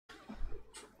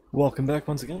Welcome back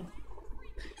once again,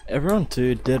 everyone,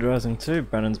 to Dead Rising 2.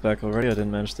 Brandon's back already. I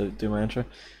didn't manage to do my intro.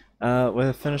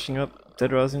 We're finishing up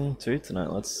Dead Rising 2 tonight.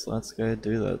 Let's go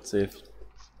do that. See if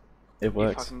it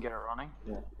works. If I can get it running.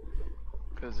 Yeah.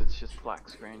 Because it's just black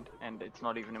screened and it's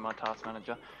not even in my task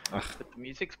manager. Ugh. But the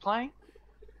music's playing.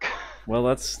 Well,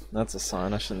 that's a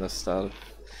sign. I shouldn't have started.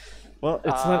 Well,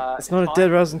 it's it's not a fine.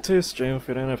 Dead Rising 2 stream if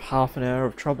we don't have half an hour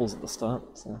of troubles at the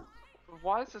start. So.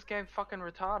 Why is this game fucking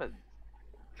retarded?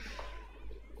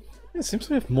 It seems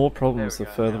we have more problems the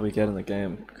There we go, further now. we get in the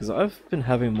game. Because I've been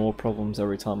having more problems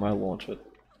every time I launch it.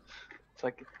 It's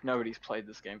like nobody's played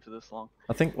this game for this long.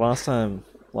 I think last time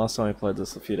I played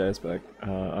this a few days back,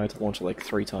 I had to launch it like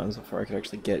 3 times before I could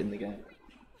actually get in the game.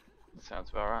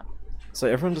 Sounds about right. So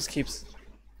everyone just keeps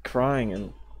crying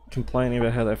and complaining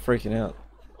about how they're freaking out.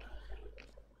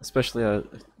 Especially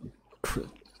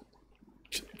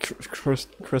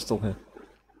Crystal here.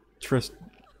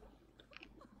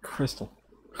 Crystal.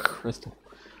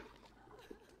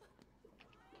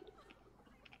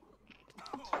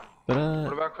 But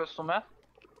What about crystal meth?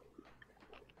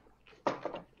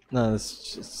 no,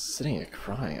 it's just sitting here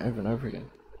crying over and over again.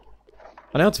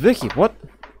 Oh, now it's Vicky. What?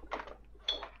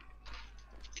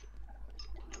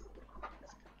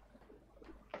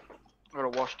 I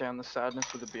gotta wash down the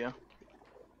sadness with a beer.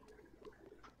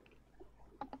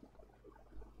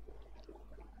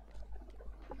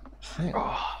 Hang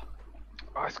on. Oh,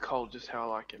 ice cold, just how I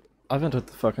like it. I've entered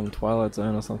the fucking Twilight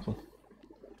Zone or something.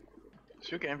 Is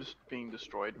your game just being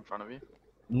destroyed in front of you?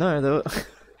 No, they were...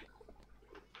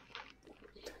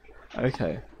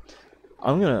 Okay.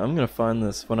 I'm gonna find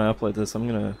this when I upload this. I'm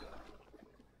gonna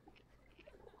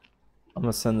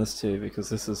send this to you because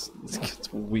this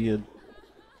gets weird.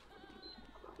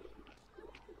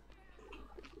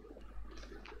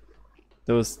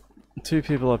 There was 2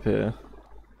 people up here,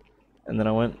 and then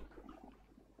I went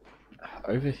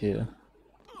over here,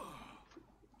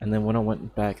 and then when I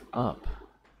went back up,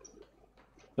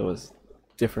 there was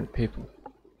different people.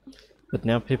 But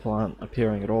now people aren't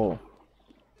appearing at all,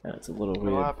 and it's a little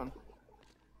What'll weird. happen?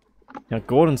 Now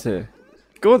Gordon's here.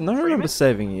 Gordon, I remember Freeman?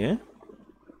 saving you.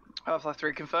 Half-Life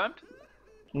 3 confirmed?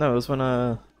 No, it was when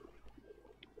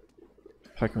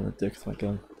poke him in the dick with my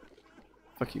gun.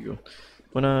 Fuck you, Gordon.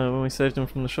 When we saved him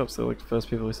from the shops, they were like the first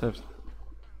people we saved.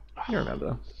 You remember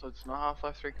that? So it's not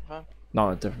Half-Life 3 confirmed? No,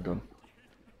 a different Gordon.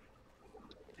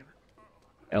 If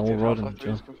Elrod Half-Life and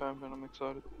 3 is John. confirmed, then I'm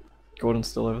excited. Gordon's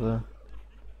still over there.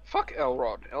 Fuck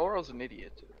Elrod. Elrod's an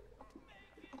idiot.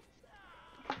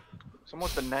 Someone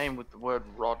with the name with the word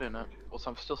rod in it. Also,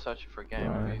 I'm still searching for a game.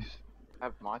 Right. Please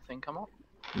have my thing come up.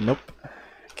 Nope.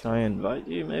 Can I invite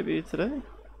you maybe today?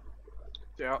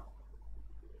 Yeah.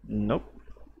 Nope.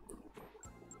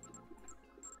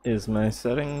 Is my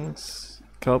settings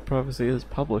cult privacy is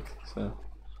public, so.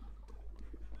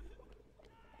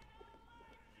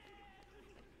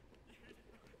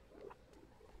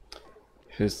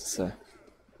 Who's to say?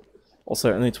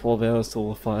 Also, only 12 hours till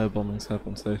the fire bombings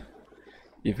happen, so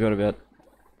you've got about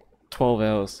 12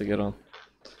 hours to get on.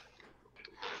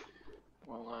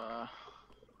 Well,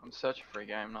 I'm searching for a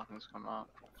game. Nothing's come up.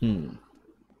 Well,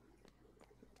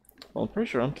 I'm pretty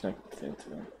sure I'm connected to the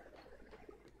internet.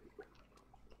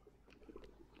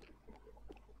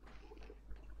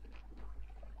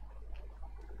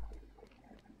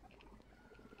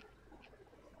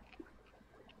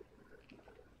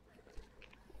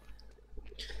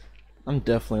 I'm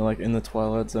definitely like in the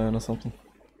Twilight Zone or something.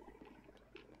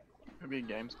 Maybe a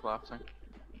game's collapsing.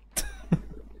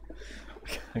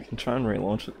 I can try and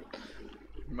relaunch it.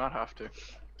 You might have to.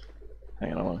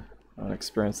 Hang on, I want to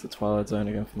experience the Twilight Zone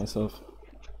again for myself.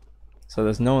 So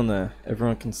there's no one there.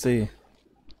 Everyone can see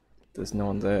there's no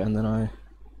one there, and then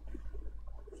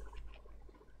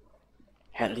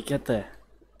how did he get there?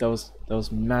 That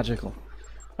was magical.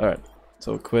 Alright,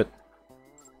 so we'll quit,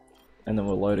 and then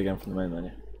we'll load again from the main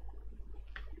menu.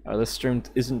 This stream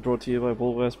isn't brought to you by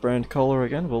Woolworths brand cola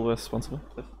again. Woolworths sponsor me.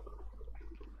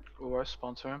 Or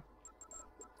sponsor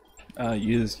him.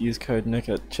 Use code Nick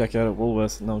at checkout at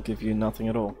Woolworths and they'll give you nothing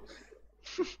at all.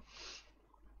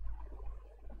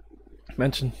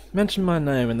 mention my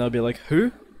name and they'll be like,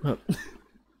 who?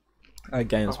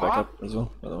 Game's back up as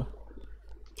well, by the way.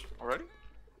 Already?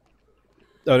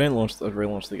 I didn't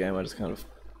relaunch the game, I just kind of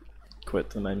quit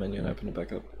the main menu and opened it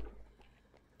back up.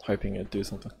 Hoping it'd do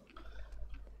something.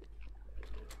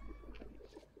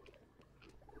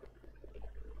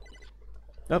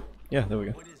 Oh, yeah, there we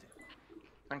go.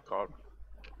 Thank God.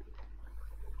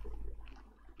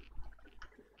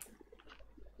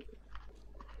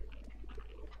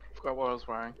 Forgot what I was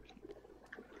wearing.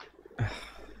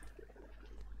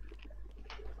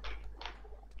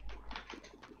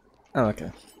 Oh,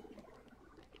 okay.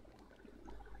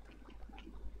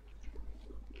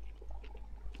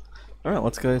 Alright,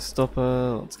 let's go stop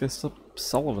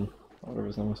Sullivan. Whatever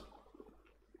his name is.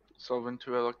 Solving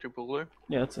 2 electric blue.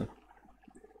 Yeah, that's it.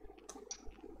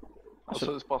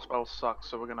 Also, this boss battle sucks,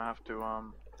 so we're gonna have to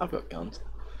I've got guns.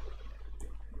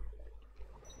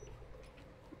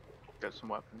 get some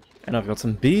weapons. And I've got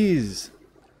some bees!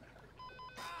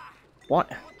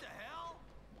 What?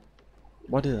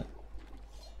 Why did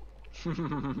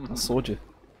that? I sawed you.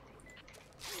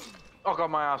 Oh god,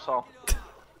 my asshole.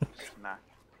 Nah.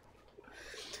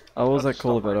 Oh, what was That's that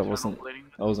called stop about? my I wasn't. internal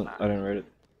bleeding. I wasn't. Nah. I didn't read it.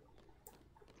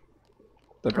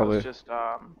 They It probably. was just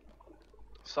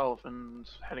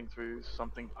Sullivan's heading through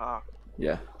something park.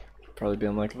 Yeah. Probably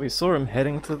being like, we saw him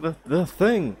heading to the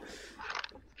thing.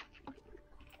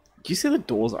 Do you see the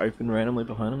doors open randomly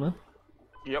behind him, man?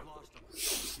 Yep.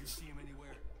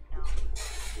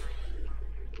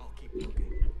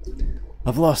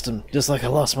 I've lost him, just like I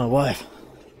lost my wife.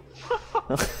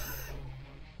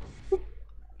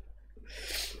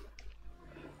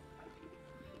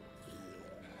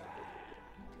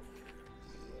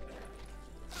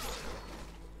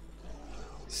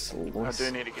 I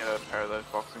do need to get a pair of those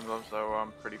boxing gloves though,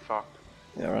 I'm pretty fucked.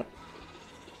 Yeah, right.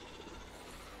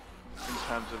 In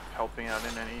terms of helping out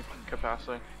in any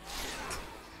capacity.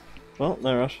 Well,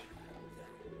 no rush.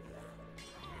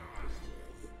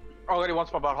 Oh, he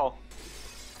wants my butthole.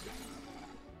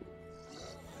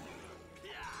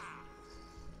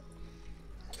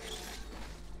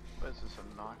 Where's this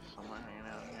a knife somewhere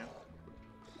hanging out here?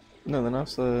 No, the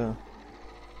knife's I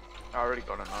already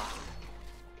got a knife.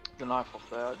 The knife off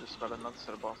there, I just got another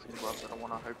set of boxing gloves that I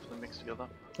want to hopefully mix together.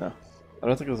 Yeah. I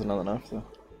don't think there's another knife though.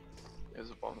 There's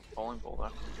a bowling ball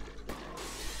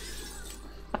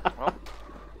there. Well,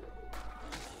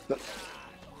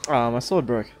 Ah, my sword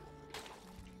broke.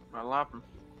 that'll happen.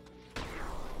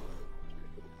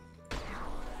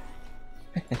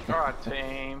 Alright,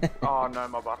 team. Oh no,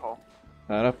 my butthole.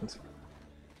 That happens.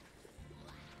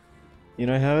 You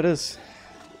know how it is.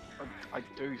 I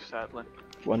do, sadly.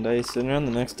 One day you're sitting around,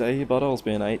 the next day your butthole's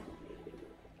being ate.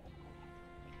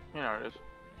 You know it is.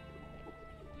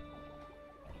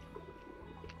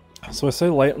 So we're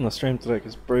so late on the stream today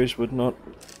because Bruges would not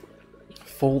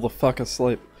fall the fuck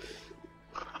asleep.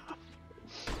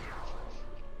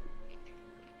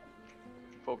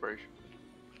 Full breach.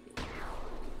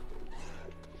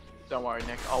 Don't worry,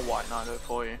 Nick. I'll white knight it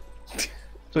for you.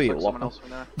 So you Like someone whopper. else will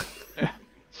know. Yeah.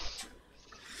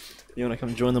 You wanna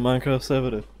come join the Minecraft server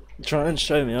to try and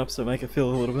show me up so make it feel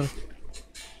a little better?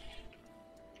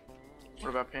 What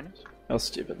about penis? How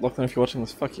stupid. Lachlan, if you're watching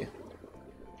this, fuck you.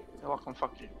 Yeah, Lachlan,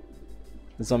 fuck you.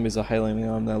 The zombies are hailing me,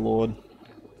 I'm their lord.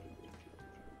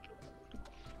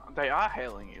 They are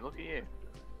hailing you. Look at you.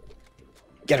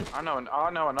 Get him! I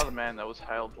know another man that was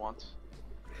hailed once.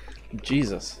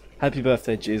 Jesus. Happy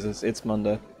birthday, Jesus. It's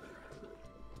Monday.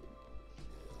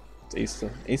 It's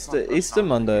Easter. Easter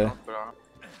Monday.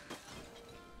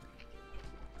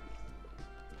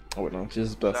 Oh wait, no,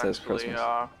 Jesus' birthday is Christmas.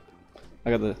 I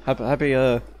got the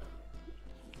happy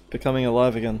becoming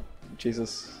alive again.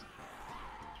 Jesus.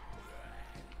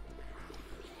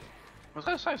 I was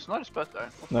gonna say it's not his birthday.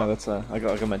 No, that's I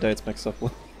got my dates mixed up.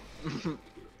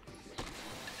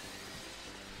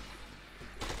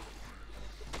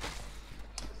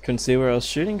 Couldn't see where I was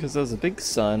shooting because there was a big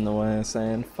sign in the way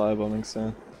saying firebombing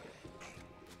zone.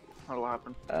 That'll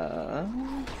happen.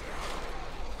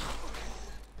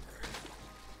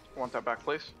 Want that back,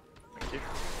 please? Thank you.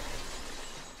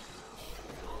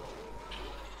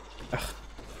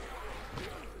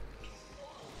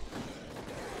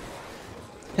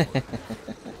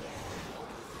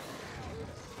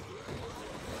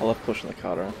 I love pushing the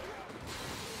cart around.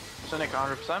 So Nick,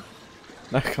 100%?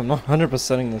 No, I'm not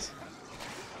 100%ing this.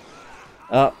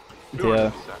 Oh, yeah.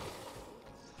 200%.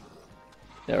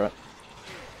 Yeah, right.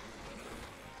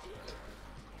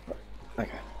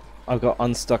 Okay. I've got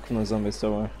unstuck from the zombies,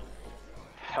 don't worry.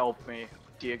 Help me,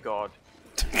 dear God.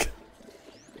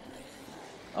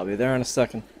 I'll be there in a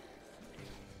second.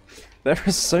 There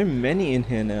are so many in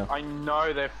here now. I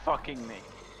know they're fucking me.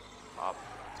 Up.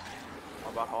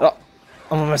 My butthole. Oh,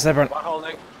 I'm almost there, Brent. Butthole,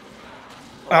 Nick.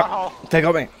 My Oh, butthole. they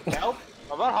got me. Help.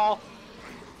 My butthole.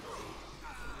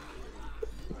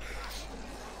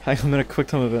 Hang on a minute, quick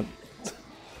time event.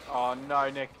 Oh no,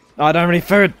 Nick. Oh, I don't have any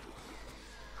food.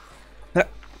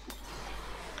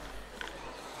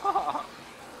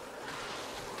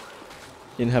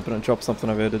 You didn't happen to drop something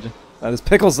over here, did you? Oh, there's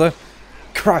pickles though.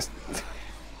 Christ.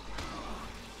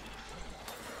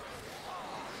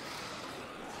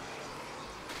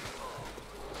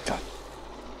 God.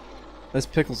 Those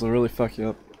pickles will really fuck you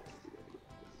up.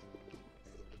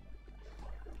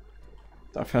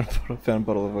 I found a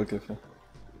bottle of vodka.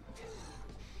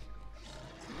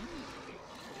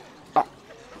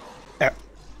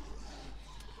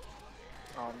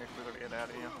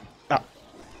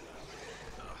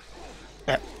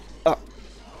 Oh.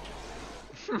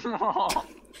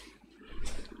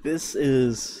 This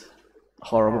is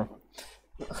horrible.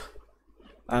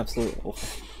 Absolutely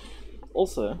awful.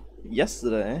 Also,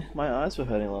 yesterday my eyes were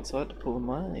hurting a lot, so I had to pull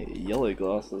my yellow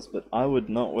glasses, but I would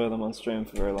not wear them on stream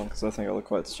for very long because I think I look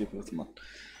quite stupid with them on.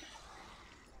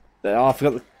 There, oh, I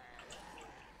forgot the...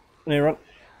 Near run.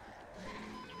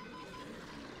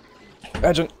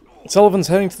 Agent Sullivan's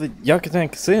heading to the Yucatan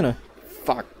Casino.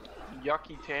 Fuck.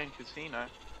 Yucky Tan Casino.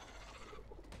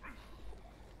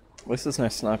 At least there's no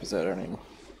snipers out there anymore.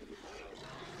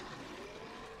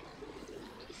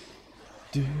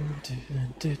 Don't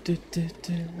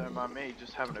mind me,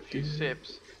 just having a few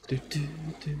sips.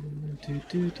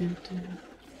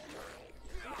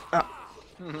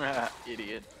 Ah.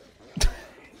 Idiot.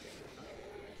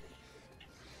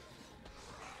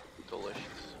 Delicious.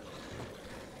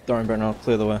 Don't worry, Brenton, I'll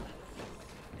clear the way.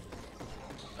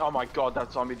 Oh my god,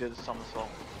 that zombie did a somersault.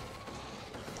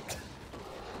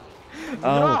 Oh,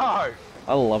 No!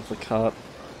 I love the cart.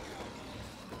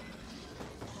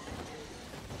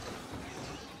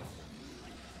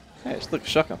 Hey, just look,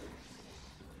 shotgun.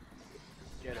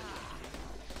 Get it.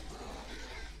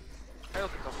 Hey, look,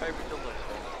 it's our favorite delicious.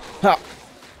 Ha!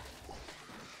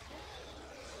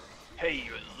 Hey,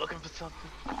 you looking for something?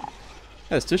 Yeah,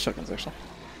 there's two shotguns actually.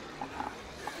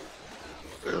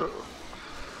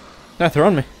 No, they're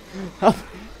on me. Help!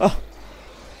 Oh!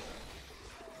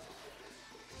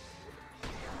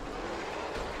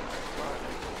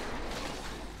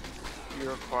 You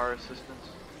require assistance?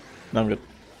 No, I'm good.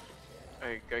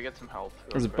 Hey, go get some help.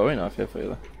 There's a Bowie knife here for you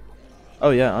though. Oh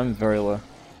yeah, I'm very low.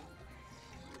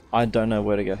 I don't know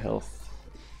where to get health.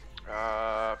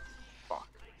 Fuck.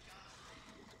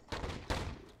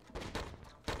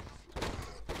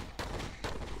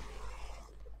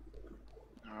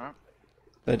 Alright.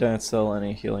 They don't sell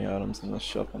any healing items in this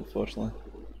shop, unfortunately.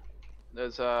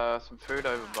 There's, some food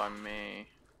over by me.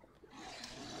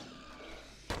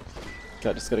 Okay,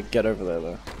 I just gotta get over there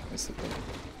though. That's the thing.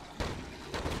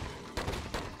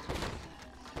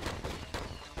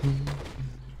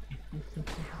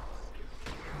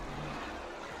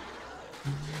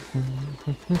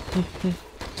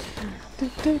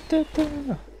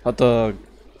 Hot dog.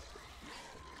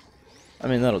 I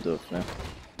mean, that'll do it for now.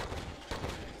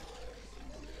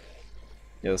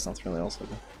 Yeah, that's not really also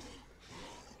good.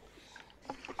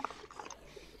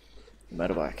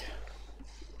 Motorbike.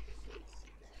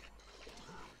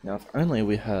 Now, if only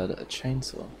we had a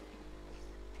chainsaw.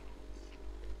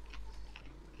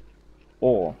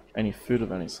 Or any food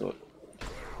of any sort.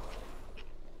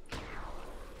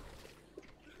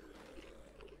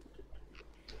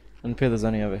 Doesn't appear there's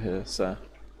any over here, so...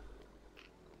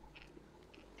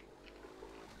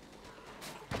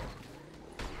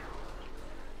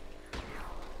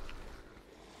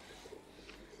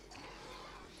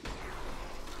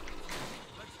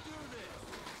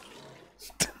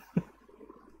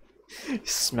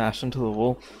 Smash into the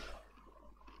wall.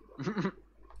 You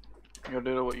gotta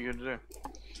do what you gotta do.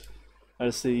 I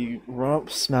just see you run up,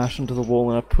 smash into the wall,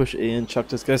 and I push E and Chuck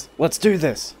just goes, "Let's do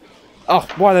this!" Oh,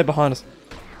 why are they behind us?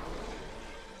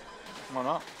 Why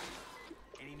not?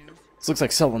 This looks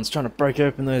like someone's trying to break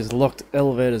open those locked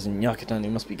elevators in Yucatan. He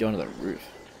must be going to the roof.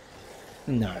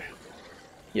 No.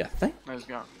 Yeah, thank. Let's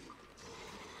go.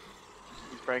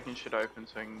 He's breaking shit open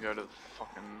so he can go to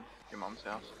fucking your mum's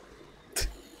house.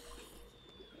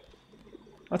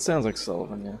 That sounds like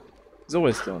Sullivan, yeah. He's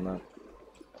always doing that.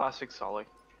 Classic Sully.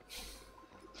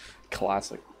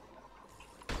 Classic.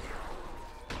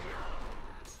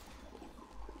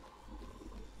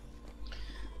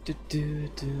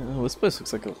 Oh, this place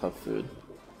looks like it'll have food.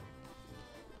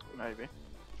 Maybe.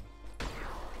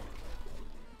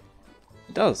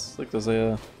 It does. Look, there's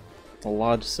a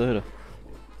large soda.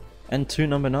 And 2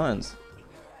 number 9s.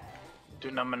 Do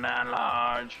number 9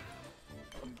 large.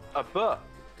 A butt.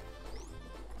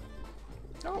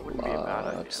 Oh, it wouldn't be a bad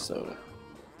idea. Large soda.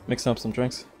 Mixing up some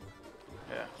drinks.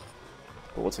 Yeah.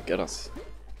 But what's it get us?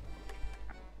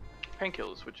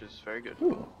 Painkillers, which is very good.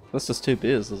 Ooh, that's just 2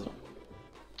 beers, isn't it?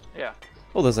 Yeah.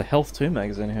 Oh, there's a Health 2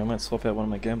 magazine here. I might swap out one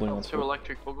of my gambling ones. 2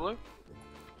 electric boogaloo.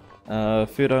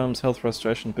 Food items, health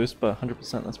restoration boost by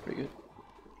 100%. That's pretty good.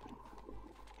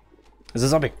 There's a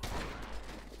zombie.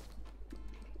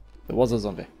 There was a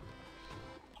zombie.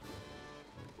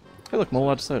 Hey, look, more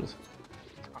large sodas.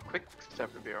 A quick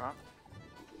step would be alright.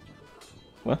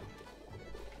 What?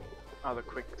 Another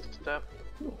quick step.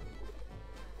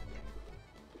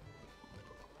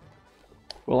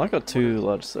 Well, I got 2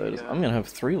 large sodas. Yeah. I'm gonna have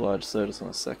 3 large sodas in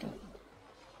a second.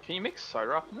 Can you mix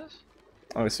soda up in this?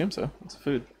 I assume so. It's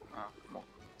food. Oh, well,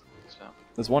 so.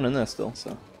 There's one in there still,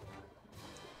 so.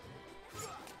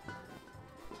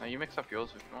 you mix up yours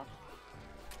if you want.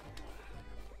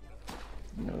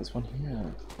 No, there's one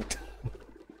here.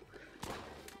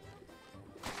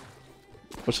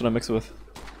 What should I mix it with?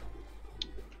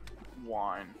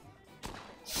 Wine.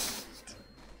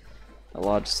 A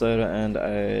large soda and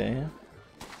a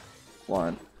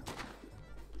wine.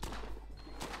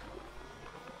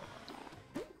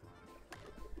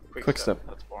 Quick step.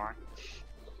 That's boring.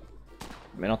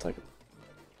 I mean, I'll take it.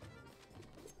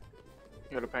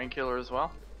 You got a painkiller as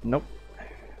well? Nope.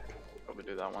 Probably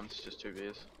do that one. It's just 2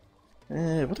 beers.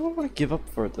 What do I want to give up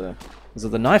for it though? Is it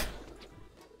the knife?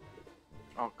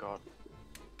 Oh god.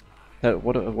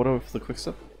 What are for the quick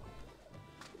step?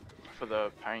 For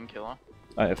the painkiller,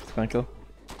 Oh yeah, for the painkiller.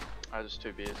 just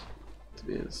 2 beers. 2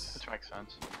 beers. Which makes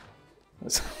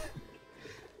sense.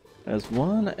 There's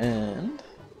one and...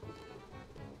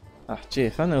 Ah, gee, I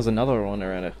found there was another one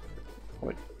around it.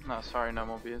 Wait. No, sorry, no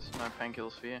more beers. No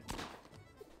painkillers for you.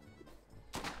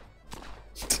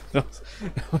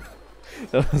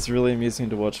 That was really amusing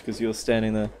to watch because you were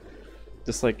standing there,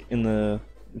 just like in the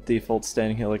default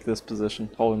standing here like this position,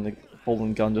 holding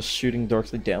the gun, just shooting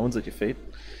directly downwards at your feet.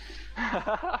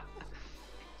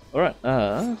 Alright,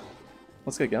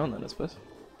 let's get going then, I suppose.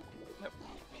 Yep.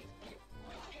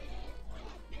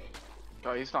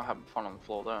 Oh, he's not having fun on the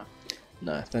floor though.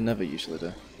 No, they never usually do.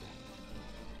 I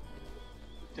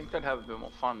think they'd have a bit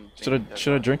more fun.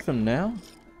 Should I drink them now?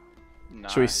 No.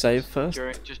 Should we save first?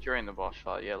 Just during the boss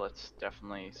fight, yeah, let's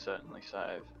certainly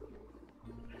save.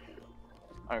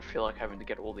 I don't feel like having to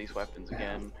get all these weapons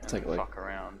again and Take a look. fuck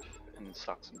around and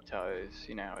suck some toes,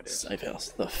 you know how it is. Save house,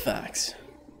 the facts.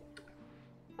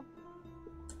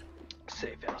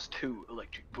 Save House 2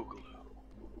 Electric Boogaloo.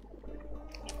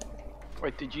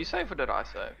 Wait, did you save or did I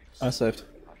save? I saved.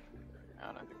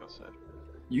 I don't think I saved.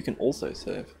 You can also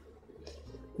save.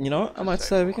 You know what? I might Just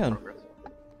save more again. progress.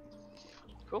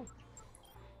 Cool.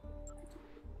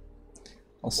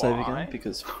 I'll save Why? again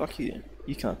because fuck you.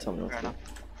 You can't tell me what Fair to do.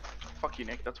 enough. Fuck you,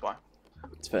 Nick, that's why.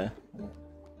 It's fair. Yeah.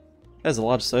 There's a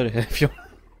large soda here if you want.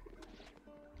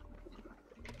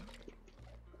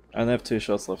 I only have 2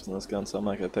 shots left in this gun, so I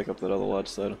might go pick up that other large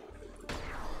soda.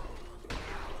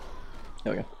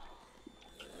 There we go.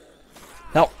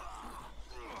 Help!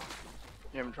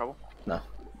 You having trouble? No.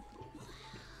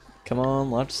 Come on,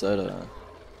 large soda.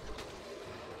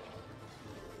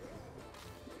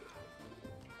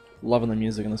 Loving the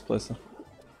music in this place though.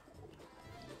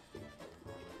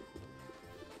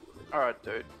 Alright,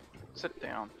 dude. Sit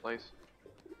down, please.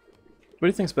 What do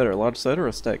you think's better, a large soda or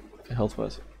a steak, for health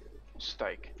wise?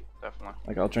 Steak, definitely.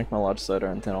 Like, I'll drink my large soda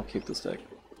and then I'll keep the steak.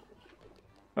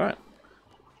 Alright.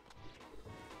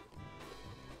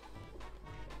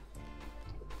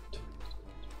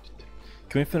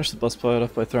 Can we finish the boss fight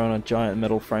off by throwing a giant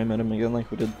metal frame at him again like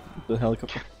we did the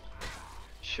helicopter?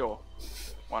 Sure.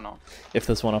 Why not? If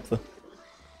there's one up there.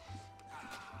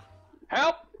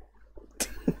 Help!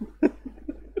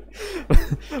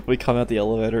 We come out the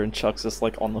elevator and Chuck's just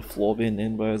like on the floor being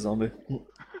in by a zombie.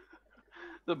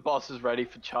 The boss is ready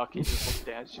for Chuck. He just looks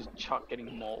down. It's just Chuck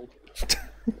getting mauled.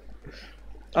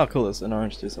 Oh cool, there's an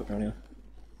orange juice up around here.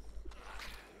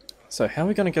 So how are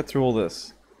we gonna get through all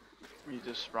this? You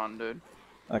just run, dude.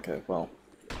 Okay, well.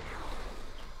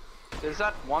 There's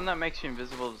that one that makes you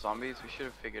invisible to zombies. We should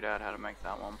have figured out how to make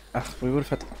that one. We would have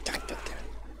had to... God damn it.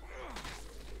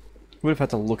 We would have had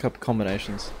to look up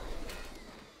combinations.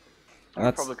 And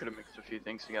that's, Probably could have mixed a few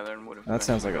things together and would have. that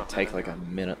sounds like it'd eventually take gotten like it.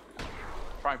 a minute.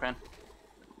 Frying pan.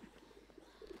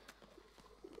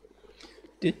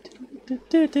 The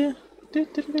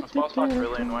This boss fight's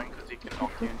really annoying because he can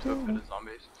knock you into a pit of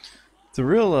zombies.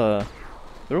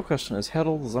 real question is, how do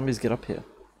all the zombies get up here?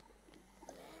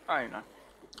 Oh, you know.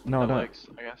 No, I Their don't. legs,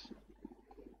 I guess.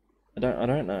 I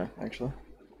don't know, actually.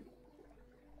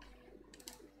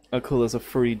 Oh cool, there's a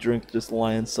free drink just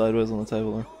lying sideways on the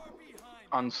table there.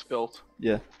 Unspilt.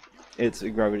 Yeah, it's a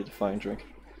gravity-defying drink.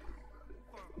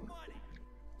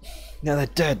 Now they're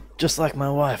dead, just like my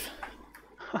wife.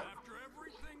 After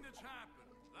everything that's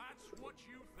happened, that's what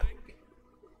you think?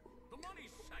 The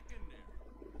money's secondary.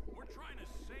 We're trying to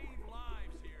save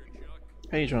lives here, Chuck.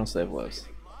 How are you trying to save lives?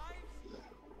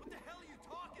 What the hell are you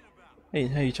talking about? Hey,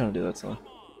 how are you trying to do that, son? Come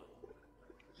on.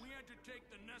 We had to take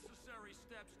the necessary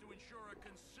steps to ensure a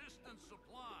consistent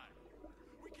supply.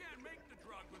 We can't make the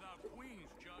drug without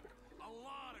queens, Chuck. A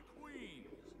lot of queens.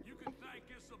 You can thank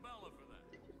Isabella for that.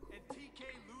 And TK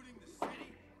looting the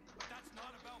city? That's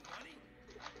not about money?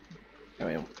 I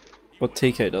mean, what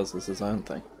TK does is his own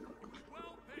thing.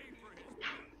 Well paid for his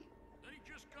work. Then he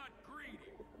just got greedy.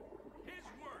 His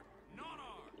work, not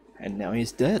ours. And now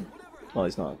he's dead. Well,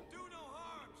 he's not. Do no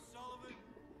harm, Sullivan.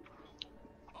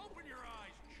 Open your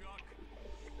eyes, Chuck.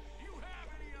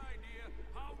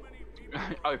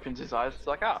 Opens his eyes. It's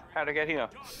like, ah, how'd I get here?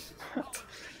 CEO.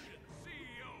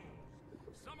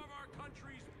 Some of our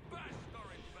country's best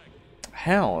are infected.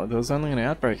 How? There was only an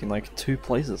outbreak in like 2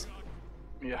 places.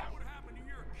 Yeah. What happened to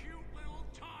your cute little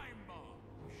time bomb?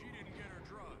 She didn't get her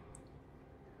drug.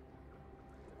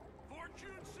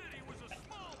 Fortune City was a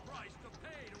small price to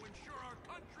pay to ensure our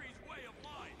country's way of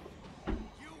life.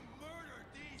 You murdered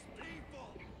these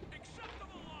people.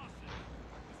 Acceptable losses.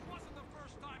 This wasn't the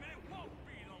first time, and it won't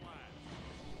be the last.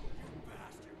 You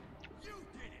bastard. You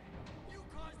did it. You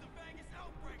caused the Vegas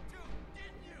outbreak too,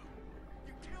 didn't you?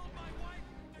 You killed my wife,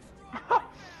 destroyed my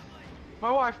family. My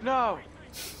wife, no.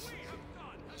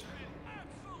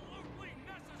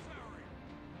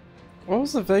 Why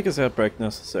was the Vegas outbreak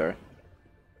necessary?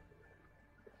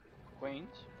 Queens.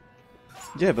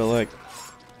 Yeah, but like,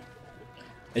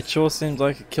 it sure seemed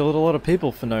like it killed a lot of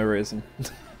people for no reason.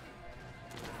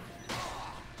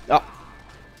 Ah,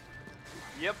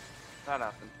 Yep, that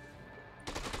happened.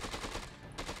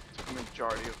 Took the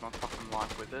majority of my fucking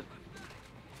life with it.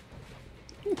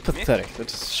 pathetic. They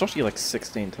just shot you like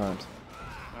 16 times.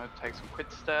 I'm gonna take some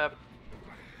quick step.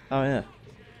 Oh yeah.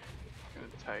 Gonna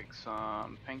take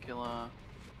some painkiller.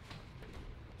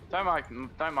 Don't mind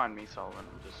me, Sullivan.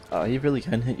 I'm just Oh, he really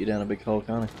can hit you down a big hole,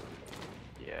 can't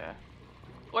yeah.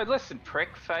 Wait, listen,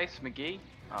 prick face McGee.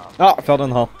 Oh, he? Oh, I fell down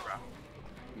the hole.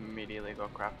 immediately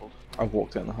got grappled. I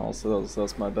walked down the hole, so that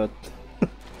was my bad.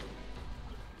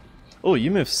 Oh,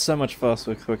 you move so much faster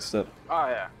with quick step. Oh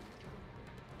yeah.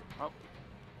 Oh,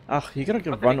 Ah, you gotta go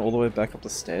What the run heck? all the way back up the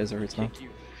stairs every time. kick you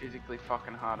physically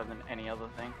fucking harder than any other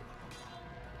thing.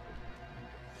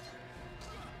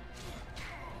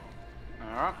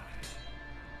 Alright.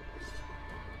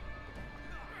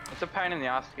 It's a pain in the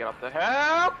ass to get up there.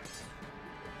 Help!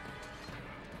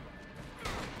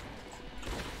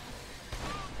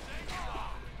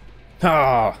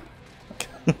 Ah!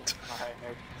 Oh, hey.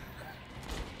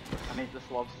 I need this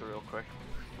lobster real quick.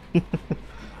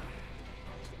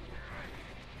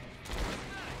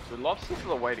 The lobsters are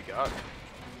the way to go.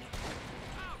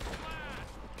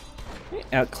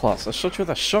 Outclass. I shot you with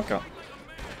a shotgun.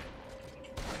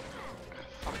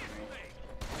 Fuck me.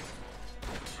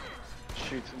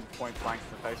 Shoots him point blank in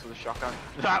the face with a shotgun.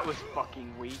 That was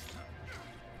fucking weak.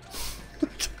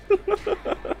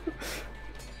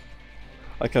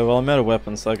 Okay, well I'm out of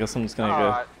weapons, so I guess I'm just gonna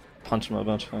Alright. go punch him a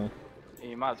bunch.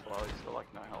 You might as well, he's got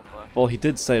like no health left. Well, he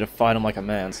did say to fight him like a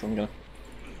man, so I'm gonna...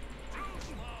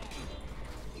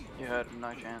 You heard him,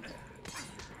 no chance.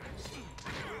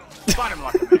 Fight him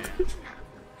like a man.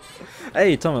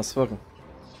 Hey, Thomas, welcome.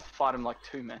 Fight him like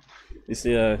 2 men. You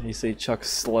see Chuck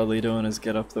slowly doing his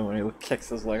get up there when he kicks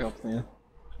his leg up in the air.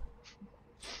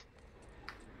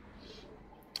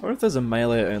 I wonder if there's a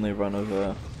melee only run of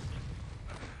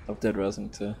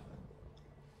DeadRising too.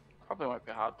 Probably won't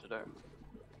be hard to do.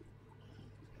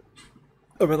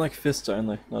 I mean like fist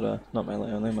only, not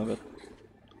melee only, my bad.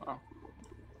 Oh.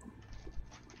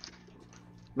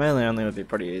 Melee only would be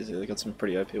pretty easy, they got some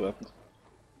pretty OP weapons.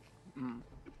 Mm.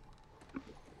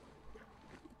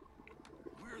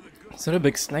 Is that a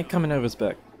big snake coming over his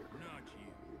back?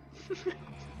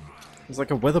 It's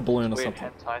like a weather balloon or Weird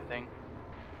something. hentai thing.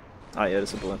 Oh yeah,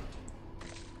 it's a balloon.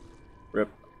 Rip.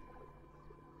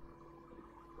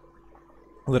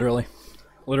 Literally.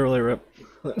 Literally rip.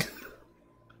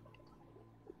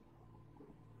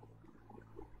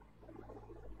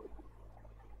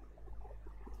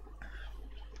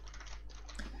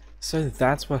 So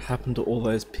that's what happened to all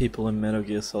those people in Metal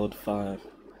Gear Solid 5.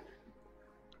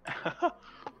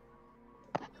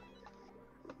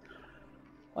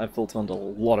 I felt onto a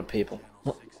lot of people.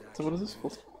 What? So what is this?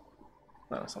 What?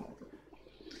 No, something like that.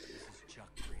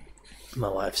 My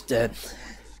wife's dead.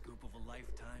 Scoop of a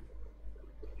lifetime.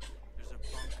 There's a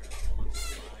bunker full of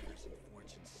survivors in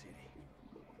Fortune City.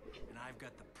 And I've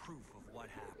got the proof of what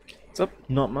happened. What's up?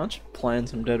 Not much. Playing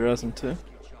some DeadRising 2. Choppers.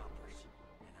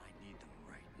 And I need them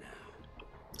right now.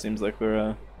 Seems like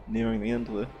we're nearing the end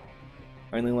of it.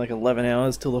 Only like 11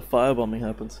 hours till the firebombing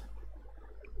happens.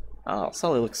 Oh,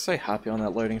 Sully looks so happy on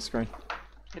that loading screen.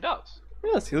 He does.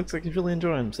 Yes, he looks like he's really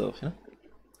enjoying himself, you know?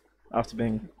 After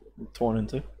being torn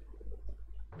into.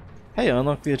 Hey, I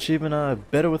unlocked the achievement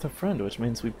Better with a Friend, which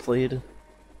means we played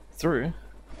through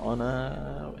on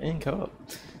in co-op.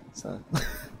 So Have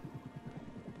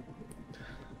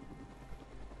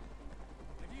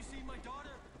you seen my daughter?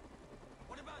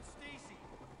 What about Stacy?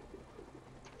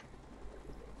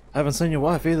 I haven't seen your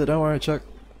wife either, don't worry, Chuck.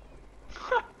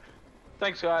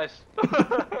 Thanks, guys.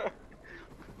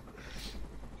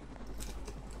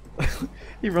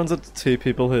 He runs up to 2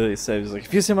 people who he saves. He's like,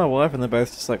 "Have you seen my wife?" And they're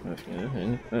both just like,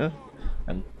 and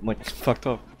like fucked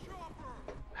off.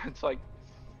 It's like,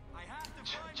 I have to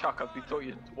Chuck, I thought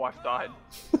your wife died.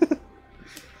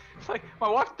 It's like, my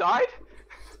wife died?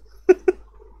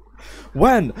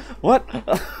 When? What?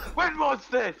 When was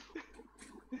this?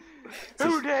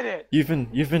 Who did it? You've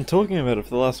been talking about it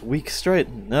for the last week straight.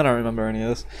 I don't remember any of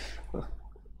this.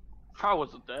 I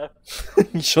wasn't there.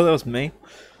 You sure that was me?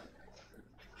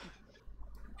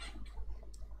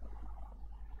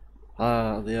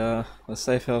 The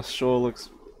safe house sure looks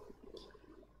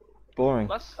boring.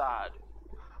 Less sad.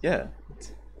 Yeah.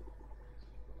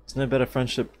 There's no better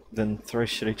friendship than throw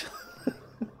shit at each other.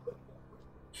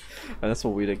 And that's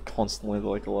what we did constantly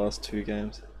like the last 2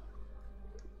 games.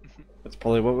 That's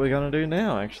probably what we're gonna do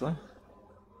now, actually.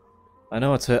 I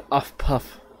know it's her uff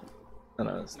puff. I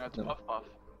know it's, No, it's puff puff.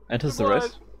 Enters the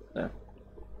rest? No.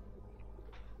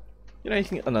 You know you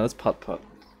can. Oh no, that's putt putt.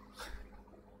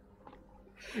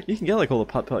 You can get like all the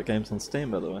putt putt games on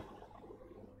Steam, by the way.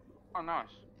 Oh, nice.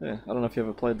 Yeah, I don't know if you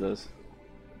ever played those.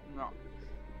 No.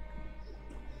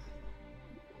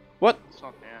 What? It's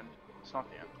not the end. It's not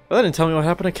the end. Well, they didn't tell me what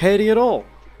happened to Katie at all.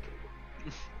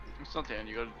 It's not the end,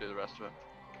 you gotta do the rest of it.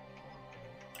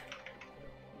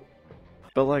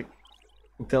 But like,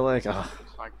 they're like, ah,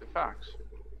 It's like the facts.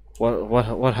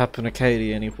 what happened to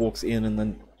Katie? And he walks in and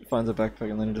then finds a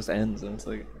backpack and then it just ends. And it's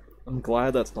like, I'm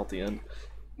glad that's not the end.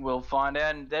 We'll find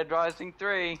out in DeadRising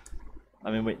 3.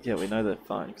 I mean, yeah, we know they're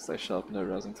fine because they show up in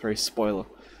DeadRising 3. Spoiler.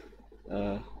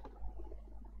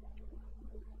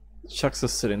 Chuck's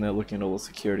just sitting there looking at all the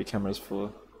security cameras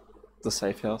for the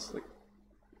safe house. Like,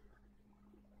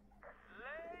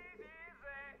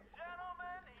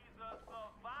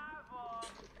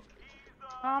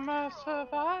 I'm a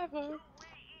survivor.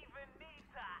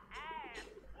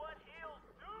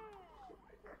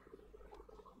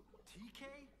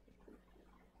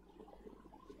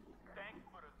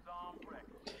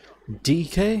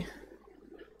 DK?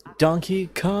 Donkey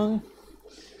Kong?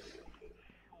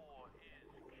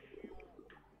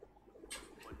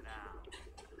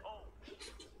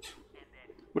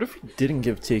 What if we didn't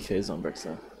give TK Zombrix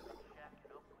though?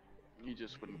 You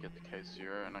just wouldn't get the case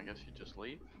 0 and I guess you'd just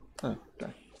leave. Oh,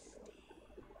 okay.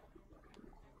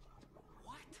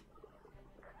 What?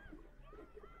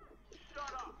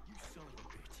 Shut up! You son of a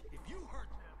bitch. If you hurt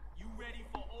them, you ready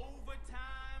for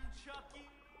overtime, Chucky?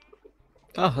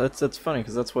 Oh, that's funny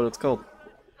because that's what it's called.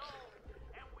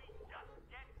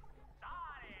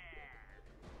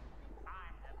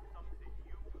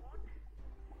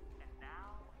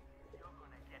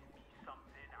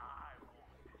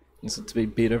 Is it to be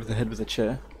beat over the head with a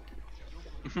chair?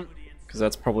 Because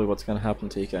that's probably what's going to happen,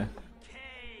 TK.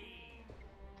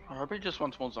 I hope he just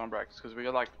wants more Zombrax because we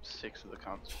got like 6 of the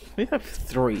cunts. We have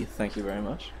 3, thank you very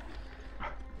much.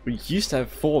 We used to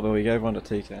have 4, but we gave 1 to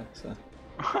TK, so...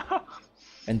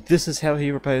 And this is how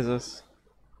he repays us?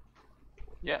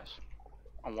 Yes.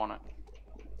 I want it.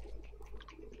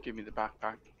 Give me the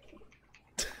backpack.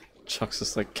 Chuck's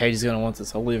just like, Katie's gonna want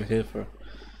this, I'll leave it here for her.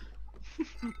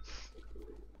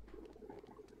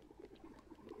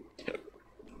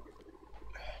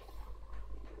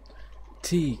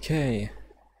 TK,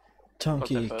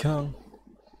 Donkey Kong,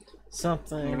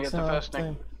 something,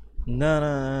 something. No.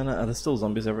 Are there still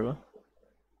zombies everywhere?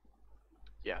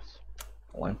 Yes.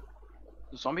 Lame.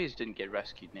 The zombies didn't get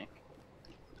rescued, Nick.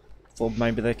 Well,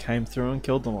 maybe they came through and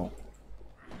killed them all.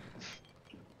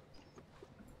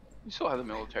 You saw how the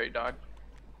military died.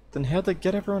 Then how'd they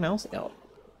get everyone else out?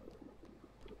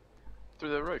 Through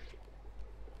the roof.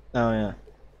 Oh yeah.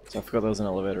 So I forgot there was an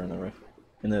elevator in the roof.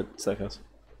 In the safe house.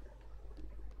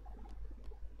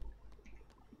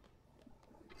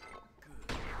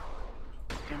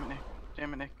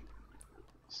 Damn it, Nick.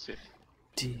 Sit.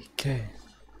 DK.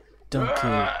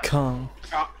 Donkey Kong.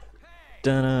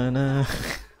 Da-na-na.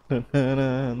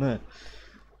 Da-na-na-na.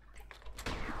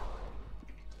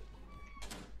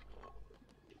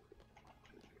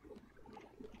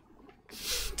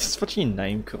 Just watching your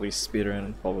name quickly speed around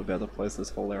and bob about the place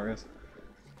is hilarious.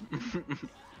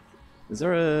 Is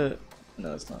there a...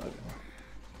 No, it's not over here.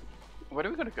 Where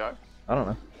do we gotta go? I don't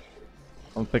know.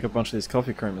 I'm gonna pick up a bunch of these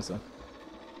coffee creamers though.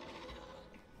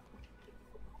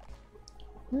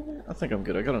 Yeah, I think I'm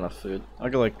good. I got enough food. I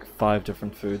got like 5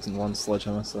 different foods and 1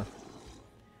 sledgehammer, so...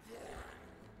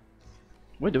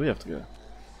 Where do we have to go?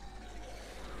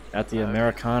 At the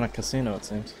Americana Casino, it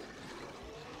seems.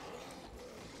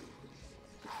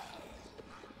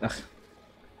 Ugh.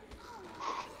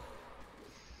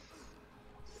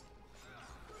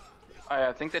 Oh, yeah,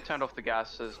 I think they turned off the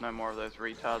gas so there's no more of those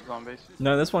retard zombies.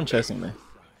 No, there's one chasing me.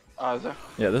 Oh, is there?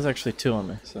 Yeah, there's actually 2 on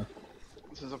me, so...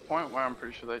 This is a point where I'm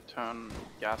pretty sure they turn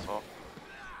gas off.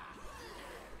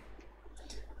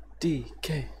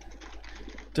 DK.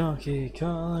 Donkey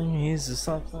Kong, he's a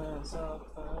something,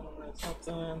 something.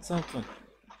 Something.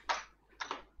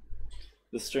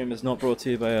 This stream is not brought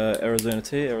to you by Arizona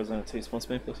Tea. Arizona Tea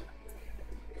sponsor me, please.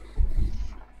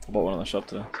 I bought one on the shop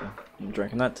today, so I'm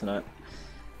drinking that tonight.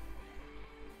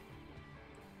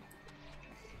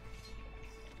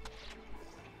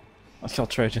 I'll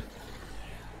trade you.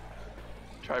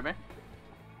 Trade me?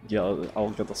 Yeah,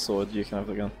 I'll get the sword, you can have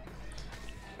the gun.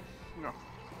 No.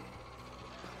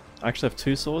 I actually have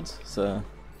 2 swords, so...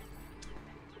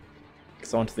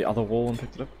 Because I went to the other wall and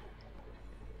picked it up.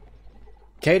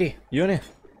 Katie, you in here?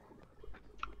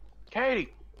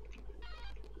 Katie!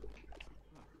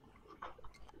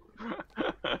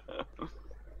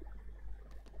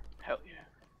 Hell yeah.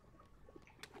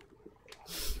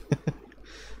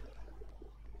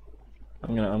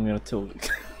 I'm gonna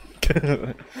tilt.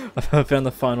 I found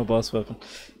the final boss weapon.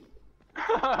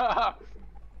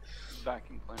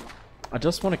 Vacuum cleaner. I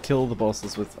just want to kill the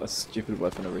bosses with a stupid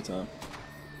weapon every time.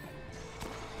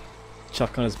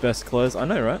 Chuck on his best clothes. I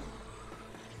know, right?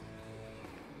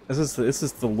 This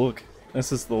is the look.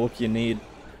 This is the look you need.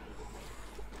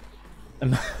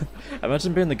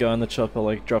 Imagine being the guy in the chopper,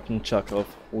 like dropping Chuck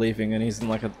off, leaving, and he's in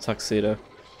like a tuxedo,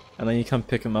 and then you come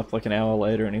pick him up like an hour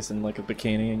later, and he's in like a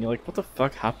bikini, and you're like, what the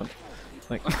fuck happened?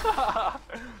 Like,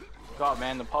 God,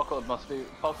 man, the apocalypse must be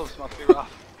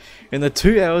rough. in the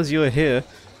 2 hours you were here,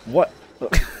 what?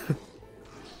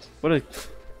 What did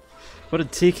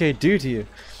TK do to you?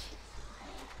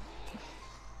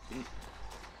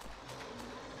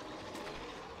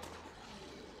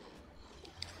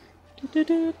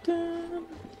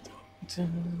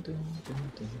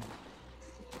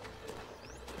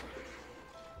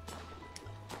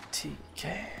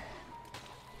 TK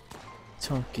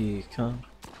Donkey Kong.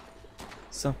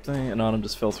 Something. An item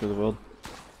just fell through the world.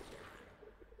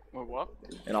 What?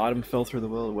 An item fell through the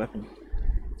world. A weapon.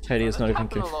 Katie is not even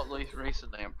happened a lot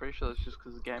recently. I'm pretty sure that's just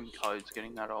because the game code's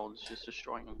getting that old. It's just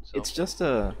destroying itself. It's just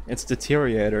it's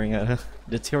deteriorating.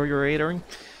 Deteriorating.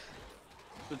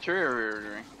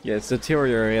 Deteriorating. Yeah, it's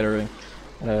deteriorating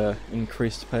at an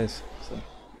increased pace. So,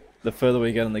 the further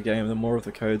we get in the game, the more of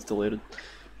the code's deleted.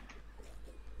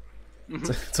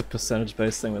 It's a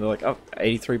percentage-based thing where they're like, oh,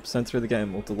 83% through the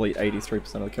game, we'll delete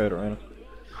 83% of the code around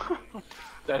it.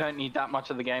 They don't need that much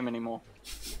of the game anymore.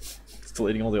 It's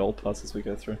deleting all the old parts as we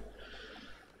go through.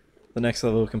 The next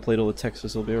level, complete all the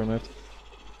textures will be removed.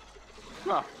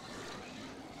 Huh.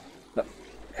 No.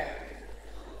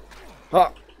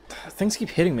 Ah! Things keep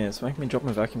hitting me, it's making me drop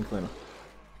my vacuum cleaner.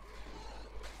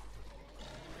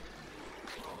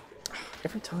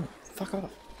 Every time. Fuck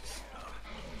off.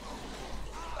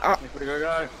 Ah! Nick, we gotta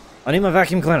go. I need my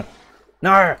vacuum cleaner!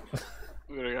 No!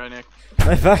 We gotta go, Nick.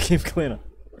 My vacuum cleaner!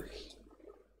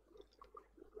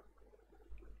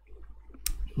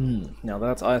 Now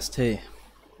that's iced tea.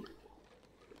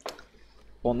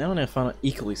 Well, now I need to find an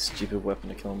equally stupid weapon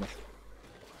to kill him with.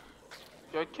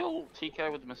 Go kill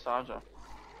TK with the massager.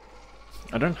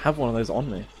 I don't have one of those on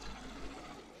me.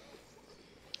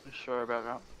 You sure about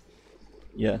that?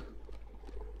 Yeah.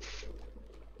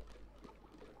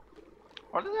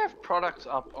 Why do they have products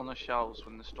up on the shelves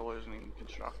when the store isn't even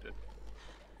constructed?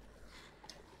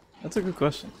 That's a good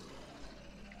question.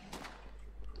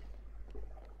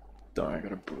 Darn, I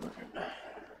got a bullet.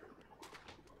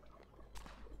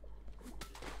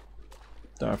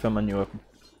 Darn, I found my new weapon.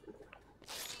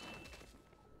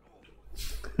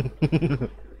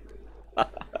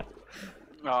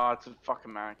 Oh, it's a fucking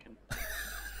American.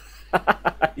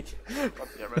 God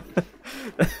damn it.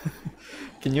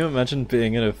 Can you imagine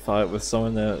being in a fight with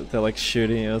someone they're like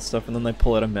shooting you and stuff, and then they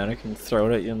pull out a mannequin and throw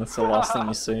it at you, and that's the last thing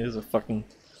you see is a fucking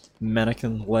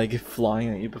mannequin leg flying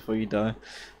at you before you die?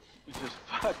 It just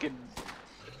fucking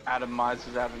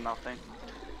atomizes out of nothing.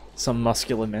 Some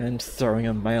muscular man throwing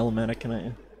a male mannequin at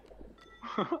you.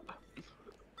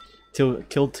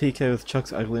 Killed TK with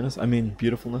Chuck's ugliness, I mean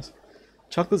beautifulness.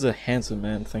 Chuck was a handsome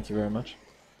man, thank you very much.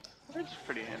 He's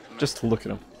pretty handsome. Just look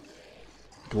at him.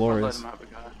 I'll Glorious. let him have a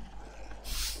go.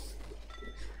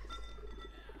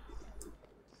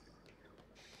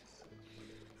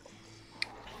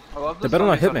 I love They better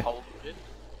not hit me.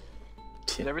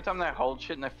 Yeah. Every time they hold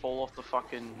shit and they fall off the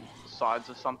fucking sides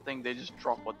of something, they just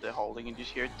drop what they're holding and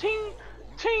just hear ting,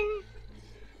 ting.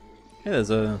 Yeah,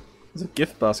 there's a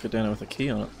gift basket down there with a key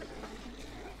on it.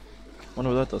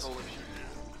 Wonder what that does. Holy shit.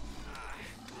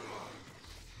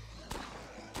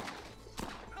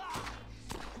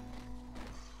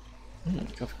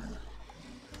 Coffee creamer.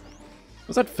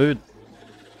 Was that food?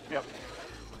 Yep.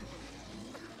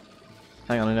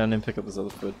 Hang on, I need to pick up this other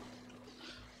food.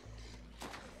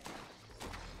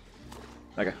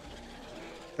 Okay.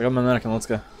 I got my mannequin, let's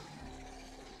go.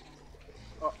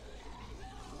 Oh.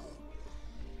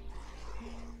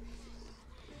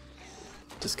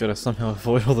 Just gotta somehow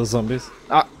avoid all the zombies.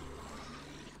 Ah!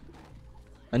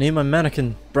 I need my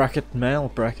mannequin bracket, male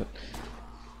bracket.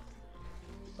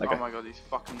 Okay. Oh my god, these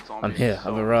fucking zombies. I'm here,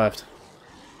 I've arrived.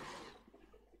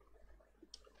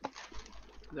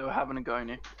 They were having a go,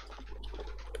 Nick.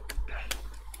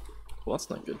 Well, that's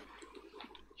not good.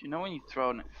 Do you know when you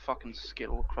throw a fucking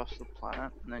skittle across the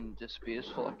planet and then it disappears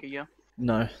for like a year?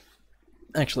 No.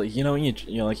 Actually, you know when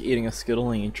you're like eating a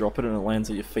Skittle and you drop it and it lands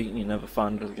at your feet and you never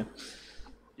find it again?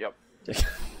 Yep. Hey,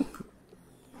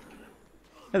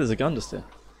 there's a gun just there.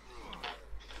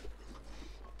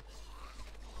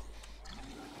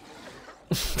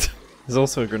 There's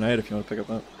also a grenade if you want to pick up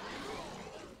that.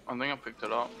 I think I picked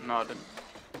it up. No, I didn't.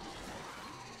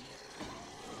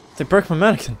 They broke my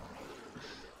mannequin!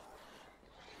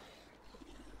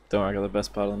 Don't worry, I got the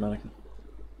best part of the mannequin.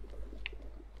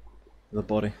 The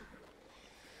body.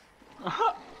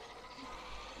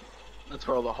 That's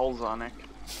where all the holes are, Nick.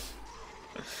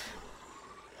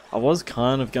 I was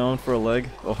kind of going for a leg,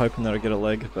 or hoping that I'd get a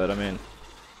leg, but I mean,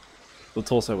 the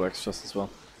torso works just as well.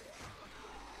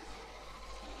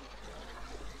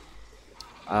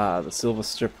 Ah, the silver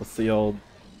strip with the old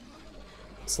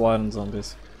sliding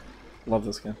zombies. Love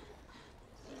this game.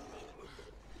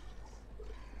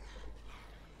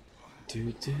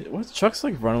 Dude, what? Chuck's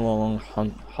like running along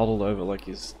huddled over like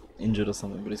he's injured or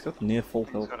something, but he's got near full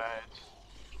He's health. got AIDS.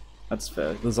 That's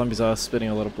fair. The zombies are spitting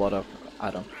a lot of blood up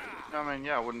at him. I mean,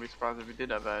 yeah, I wouldn't be surprised if he did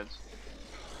have AIDS.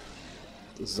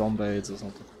 The zombades or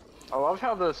something. I love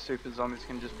how the super zombies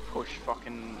can just push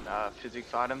fucking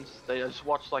physics items. They just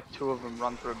watch like 2 of them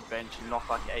run through a bench and knock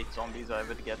like 8 zombies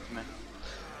over to get to me.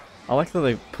 I like that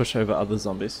they push over other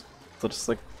zombies. They'll just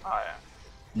like Oh yeah.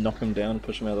 knock them down and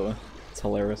push them out of the way. It's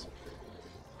hilarious.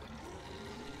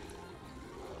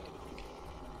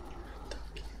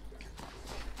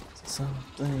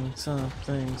 Something,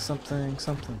 something, something,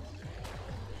 something.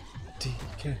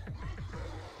 DK.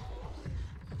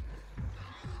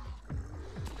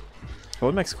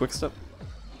 What makes quick step?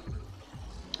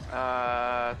 2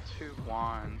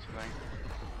 wands, I think.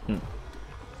 Hmm.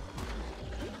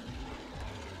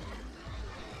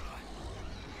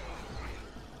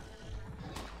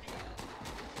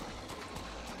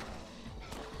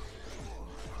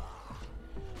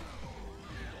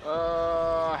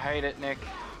 I hate it, Nick.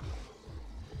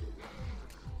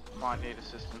 Might need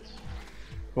assistance.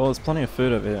 Well, there's plenty of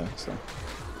food over here, so.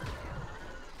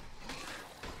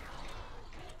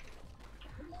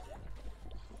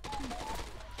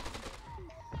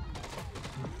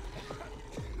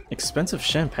 Expensive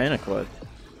champagne acquired.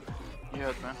 You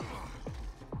heard me.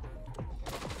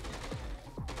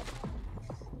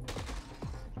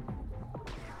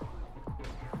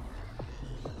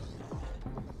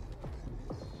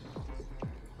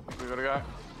 We gotta go.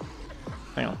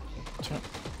 Hang on. Turn it.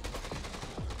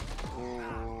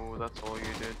 Ooh, that's all you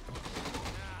did.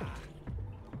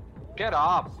 Get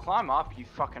up! Climb up, you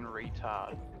fucking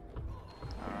retard.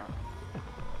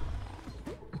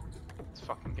 This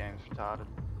fucking game's retarded.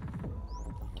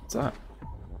 What's that?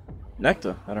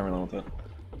 Nectar? I don't really want that.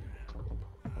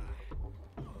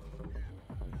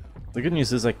 The good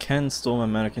news is I can store my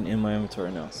mannequin in my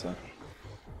inventory now, so.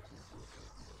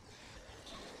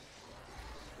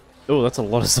 Oh, that's a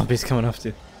lot of zombies coming after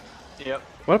you. Yep.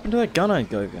 What happened to that gun I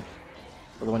gave you?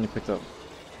 Or the one you picked up?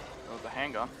 That was the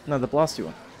handgun. No, the blasty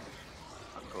one.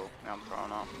 Oh, cool. Now I'm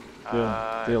throwing up.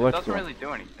 Yeah, the it electric doesn't one. really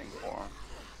do anything for him.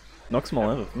 Knocks them all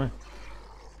over for me.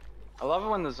 I love it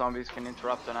when the zombies can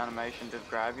interrupt an animation to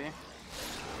grab you.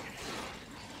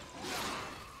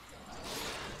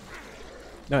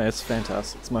 No, it's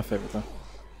fantastic. It's my favorite thing.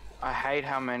 I hate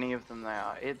how many of them there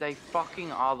are. They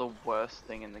fucking are the worst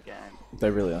thing in the game.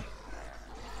 They really are.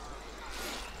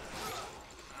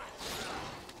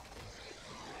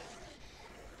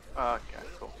 Okay,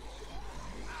 cool.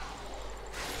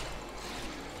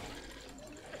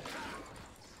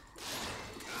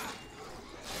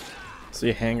 So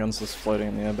your handgun's just floating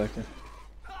in the air back there.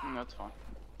 That's fine.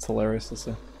 It's hilarious to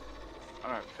see.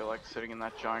 I don't feel like sitting in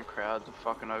that giant crowd of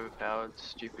fucking overpowered,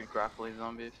 stupid, grapply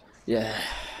zombies. Yeah.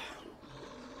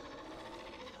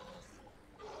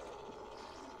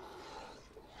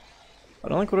 I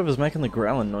don't like whatever's making the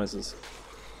growling noises.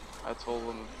 That's all.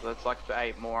 That's like the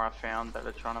 8 more I found that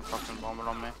are trying to fucking vomit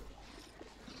on me.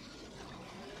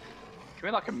 Can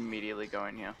we like immediately go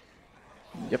in here?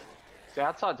 Yep. The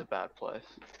outside's a bad place.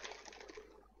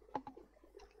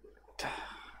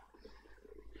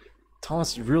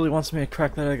 Thomas really wants me to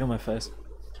crack that egg on my face.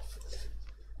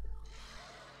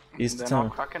 He's They're tell not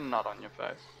me. cracking nut on your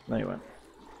face. No, you won't.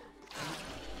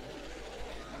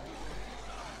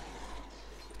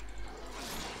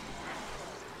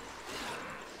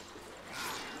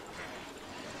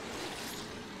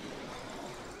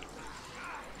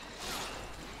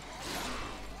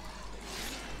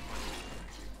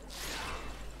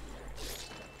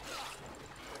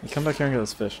 You come back here and get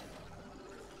this fish.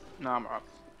 No, I'm alright.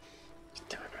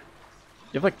 Damn it, bro.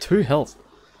 You have like 2 health.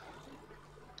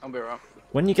 I'll be alright.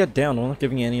 When you get down, I'm not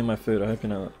giving you any of my food. I hope you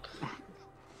know that.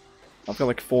 I've got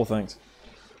like 4 things.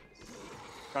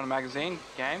 Got a magazine?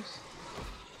 Games?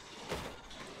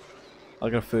 I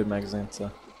got a food magazine,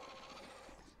 so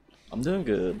I'm doing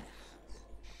good.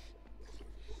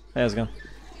 Hey, how's it going?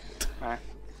 Alright.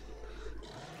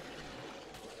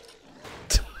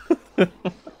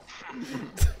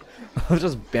 I've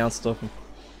just bounced off him.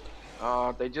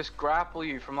 They just grapple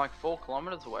you from like 4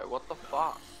 kilometers away. What the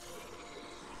fuck?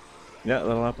 Yeah,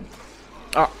 that'll happen.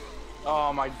 Ah!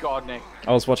 Oh my god, Nick.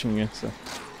 I was watching you, so.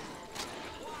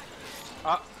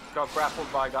 Got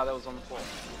grappled by a guy that was on the floor.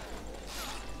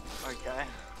 Okay.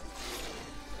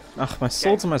 Ugh, my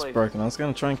sword's almost please. broken. I was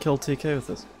gonna try and kill TK with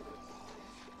this.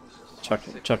 Chuck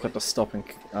it to stop and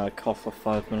cough for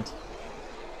 5 minutes.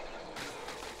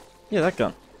 Yeah, that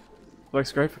gun.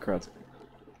 Works great for crowds.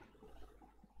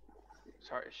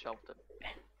 Sorry, I shelved it.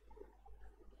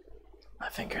 My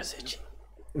finger's itchy.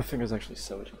 My finger's actually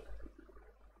so itchy.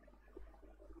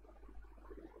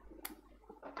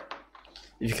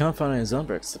 If you can't find any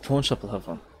Zombricks, the pawn shop will have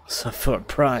one. So for a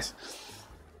price.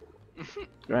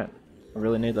 Great. I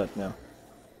really need that now.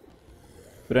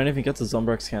 We don't even get the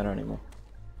Zombricks counter anymore.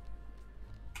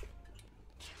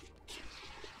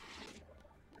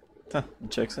 Huh, it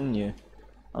checks in you.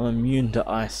 I'm immune to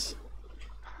ice.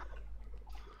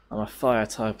 I'm a fire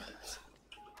type.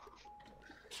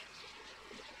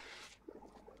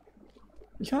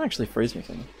 You can't actually freeze me,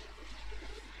 can you?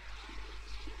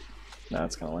 No,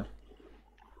 it's kinda lame.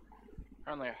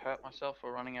 Apparently I hurt myself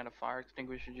for running out of fire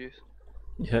extinguisher juice.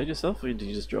 You hurt yourself, or did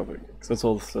you just drop it? Because that's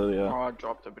all the, Oh, I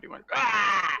dropped it, but he went,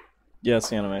 ah! yeah, it's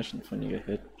the animation when you get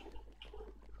hit.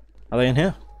 Are they in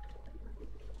here?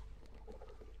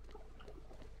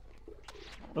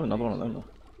 Oh, another one of them.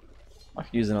 I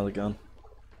could use another gun.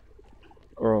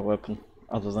 Or a weapon,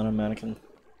 other than a mannequin.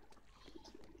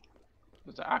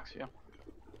 There's an axe here.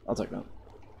 I'll take that.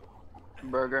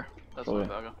 Burger. That's Probably, my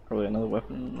burger. probably another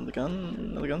weapon, another gun,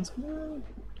 another gun somewhere.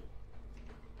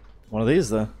 One of these,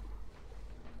 though.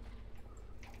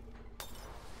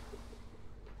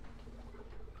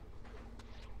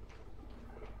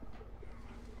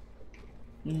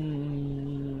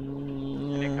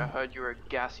 Nick, I heard you were a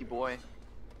gassy boy.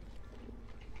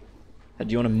 Hey,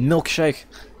 do you want a milkshake?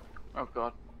 Oh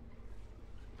god.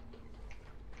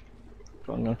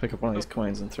 Well, I'm gonna pick up one of these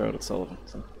coins and throw it at Sullivan.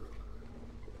 So.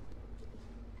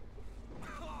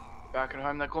 Back at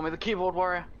home, they call me the keyboard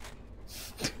warrior.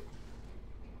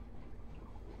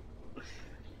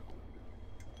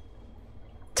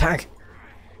 Tag!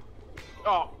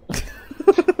 Oh!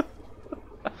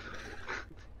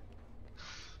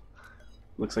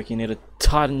 Looks like you need to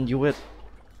tighten your wit.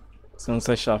 It's gonna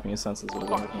say sharpen your senses.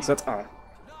 That's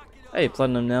Hey,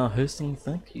 Platinum now hosting.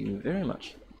 Thank you very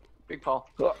much. Big Paul.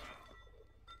 Oh.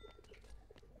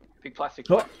 Big plastic.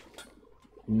 Oh.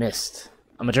 Missed.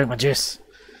 I'm gonna drink my juice.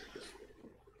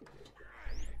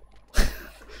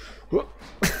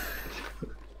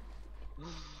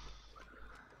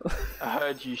 I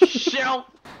heard you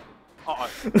shout. Uh oh.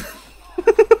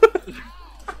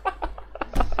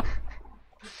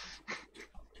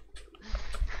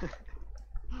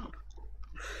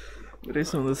 We do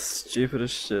some of the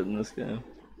stupidest shit in this game.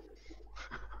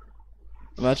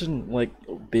 Imagine, like,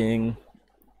 being...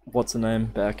 what's the name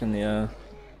back in the,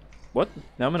 What?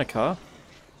 Now I'm in a car?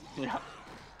 Yeah.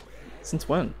 Since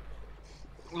when?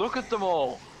 Look at them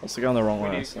all. I was going the wrong We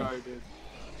way, need to so... go, dude.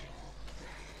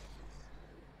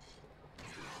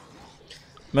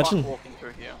 Imagine... Fuck walking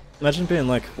through here. Imagine being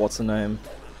like, what's the name?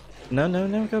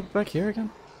 No, go back here again.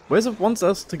 Where's it wants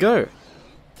us to go?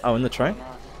 Oh, in the train? No,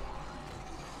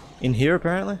 In here,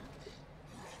 apparently?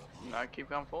 no, keep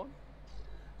going forward.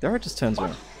 There it just turns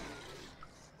around.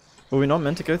 Were we not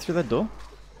meant to go through that door?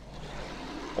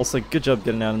 Also, good job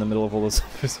getting out in the middle of all those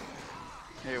zombies.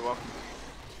 Hey, you're welcome.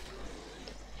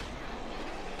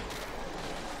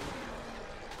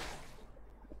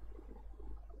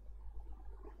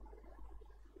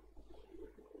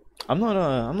 I'm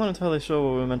not entirely sure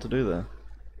what we were meant to do there.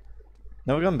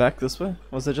 Now we're going back this way?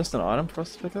 Was there just an item for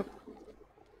us to pick up?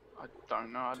 I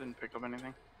don't know, I didn't pick up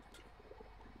anything.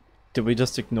 Did we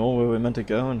just ignore where we were meant to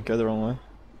go and go the wrong way?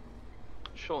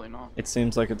 Surely not. It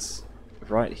seems like it's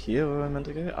right here where we're meant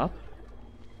to go. Up?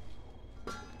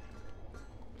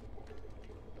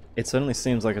 It certainly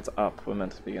seems like it's up we're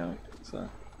meant to be going, so...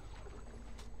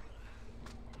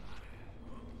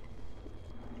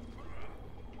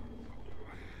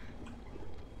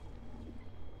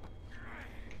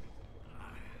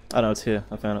 Oh no, it's here.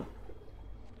 I found it.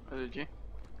 Oh, did you?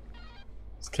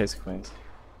 It's a case of queens.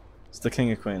 It's the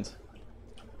King of Queens.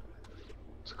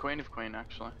 It's Queen of Queen,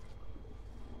 actually.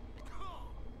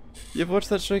 You ever watched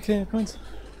that show, King of Queens?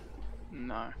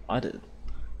 No. I did.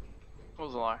 What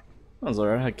was it like? That was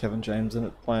alright. I had Kevin James in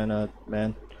it playing a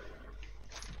man.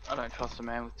 I don't trust a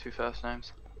man with 2 first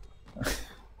names.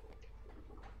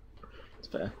 It's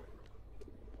fair.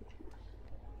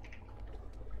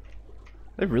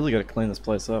 They've really got to clean this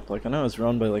place up. Like, I know it's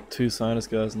run by like 2 scientist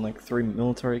guys and like 3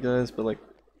 military guys, but like,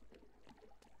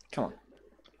 come on.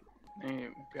 You need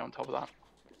to be on top of that.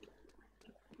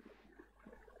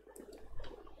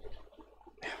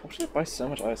 Why should I buy so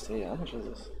much iced tea? How much is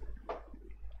this?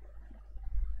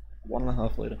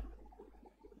 1.5 liter.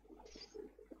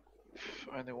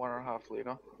 Only 1.5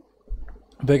 liter.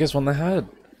 Biggest one they had.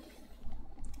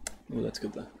 Oh, that's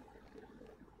good though.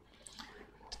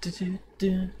 Hey,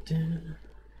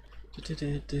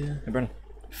 Brennan.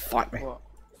 Fight me. What?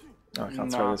 Oh, I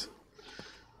can't throw this.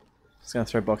 Just gonna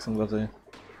throw boxing gloves at you.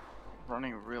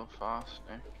 Running real fast,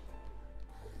 eh?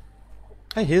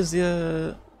 Hey, here's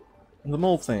the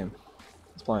mall theme.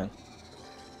 It's playing.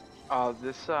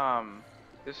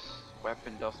 This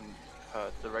weapon doesn't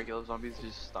hurt the regular zombies, it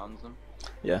just stuns them.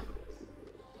 Yeah.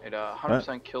 It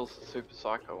 100% kills the super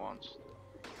psycho ones.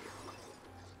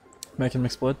 Make him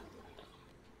explode.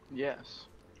 Yes.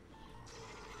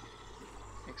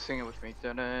 You can sing it with me.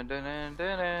 Dun -dun -dun -dun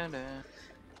 -dun -dun.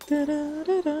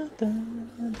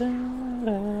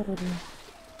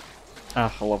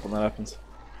 Ah, I love when that happens.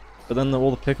 But then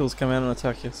all the pickles come out and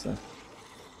attack you, so...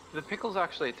 The pickles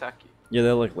actually attack you. Yeah,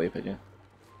 they'll like leap at you.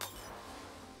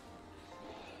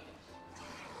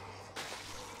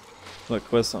 Look,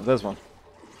 where's some? There's one.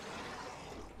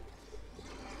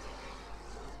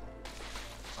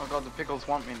 Oh god, the pickles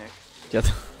want me, Nick.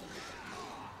 Get.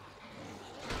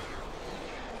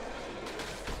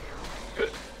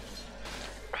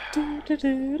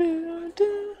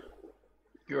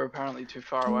 You're apparently too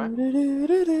far away.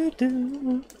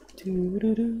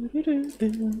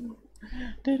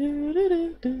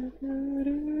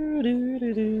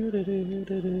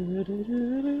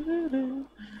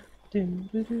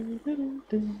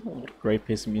 What a great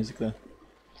piece of music there.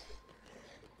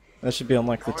 That should be on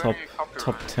like the top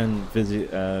 10 video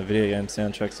game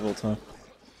soundtracks of all time.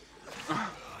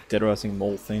 DeadRising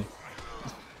mall theme.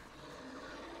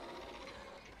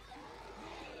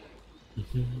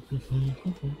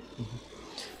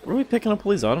 What are we picking up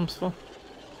all these items for?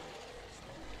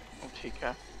 Oh,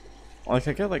 TK. Like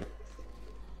I get like,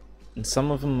 and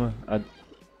some of them are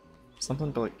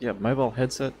something, but like yeah, mobile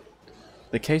headset.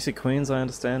 The case of Queens, I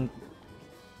understand.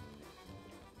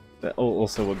 But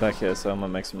also we're back here, so I'm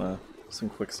gonna make some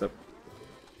quick step.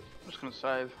 I'm just gonna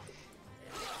save.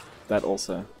 That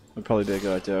also would probably be a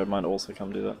good idea. I might also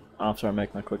come do that after I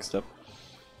make my quick step.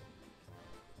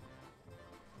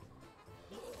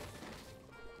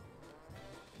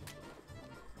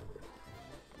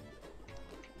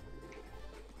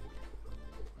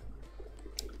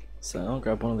 So I'll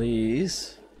grab one of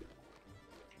these.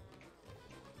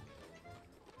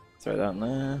 Throw that in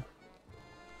there.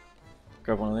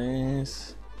 Grab one of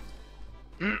these.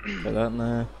 Throw that in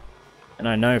there. And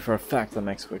I know for a fact that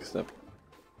makes quick step.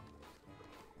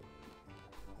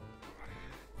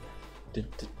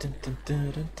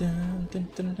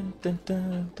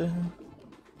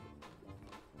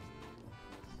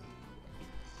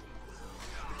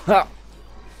 Ha!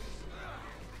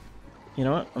 You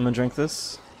know what? I'm gonna drink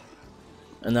this.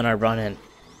 And then I run in.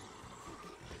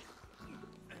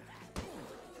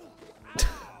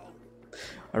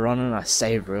 I run in and I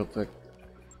save real quick.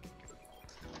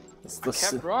 It's the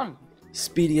Kept run.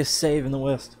 speediest save in the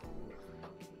West.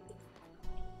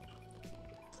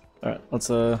 Alright, let's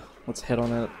head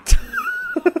on out.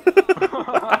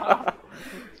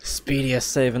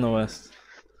 Speediest save in the West.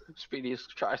 Speediest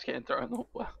trash can throw in the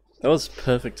world. That was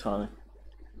perfect timing.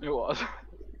 It was.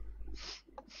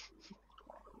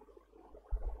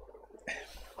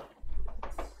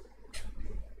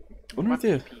 I wonder if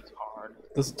the Pete's hard.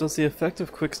 does the effect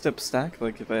of quick step stack?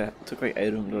 Like if I took like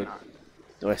 8 of them,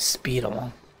 do I speed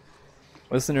along?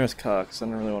 Where's the nearest car? Because I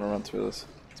don't really want to run through this.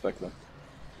 It's back there.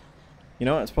 You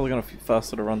know what? It's probably gonna be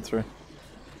faster to run through.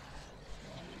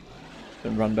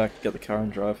 Then run back, get the car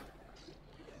and drive.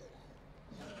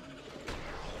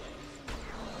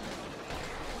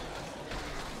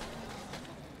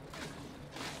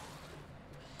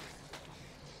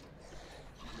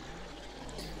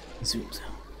 Zoom zoom.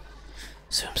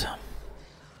 Zoom zoom.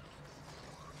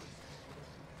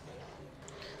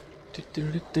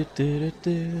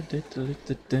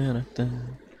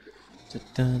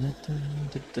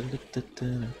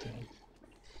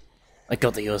 I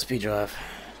got the USB drive.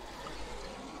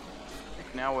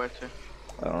 Now where to?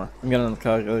 I don't know. I'm getting in the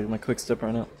car, go get my quick step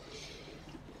right now.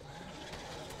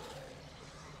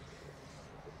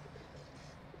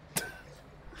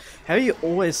 How are you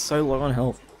always so low on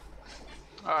health?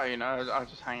 Oh, you know, I was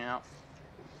just hanging out.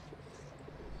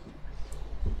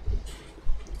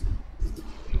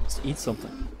 Just eat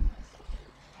something.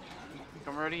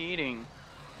 I'm already eating.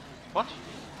 What?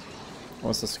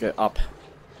 Wants us to go up.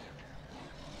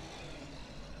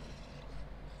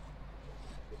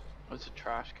 It's a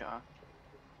trash car.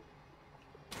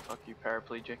 Fuck you,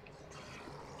 paraplegic.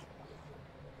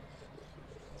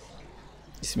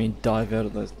 You see me dive out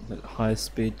of that high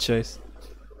speed chase.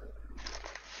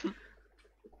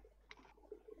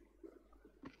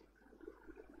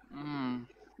 Mmm.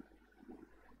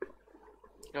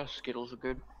 Your Skittles are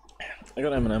good. I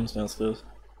got M&M's downstairs.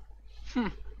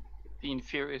 The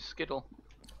inferior Skittle.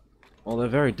 Well, they're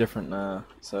very different now,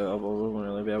 so I wouldn't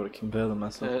really be able to compare them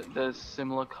myself. They're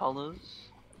similar colours.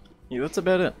 Yeah, that's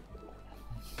about it.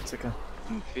 It's okay.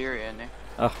 Inferior, Nick.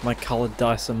 Ah, my coloured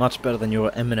dice are much better than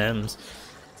your M&M's.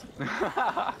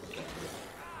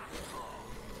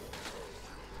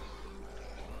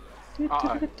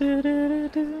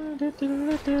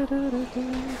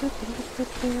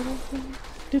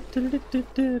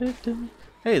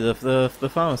 Hey, the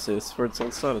pharmacy is where it's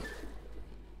all started.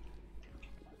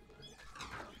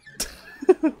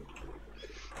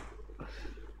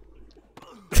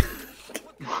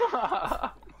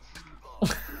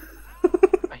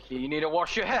 I hear you need to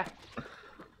wash your hair.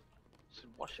 So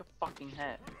wash your fucking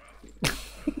hair.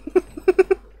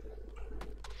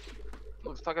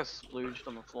 Looks like I splooged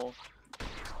on the floor.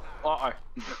 Uh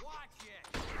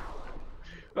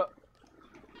oh.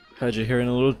 Heard you hearing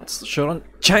a little shot on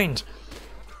change.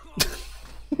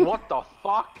 What the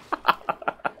fuck?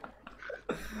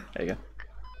 There you go.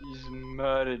 You just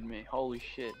murdered me. Holy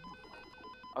shit.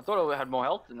 I thought I had more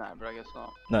health than that, but I guess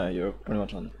not. No, you're pretty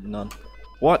much on none.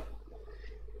 What?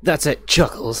 That's it,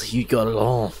 Chuckles. You got it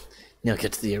all. Now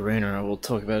get to the arena and we'll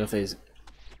talk about if these.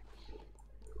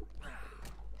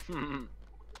 Nom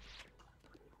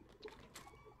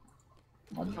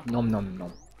nom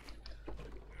nom.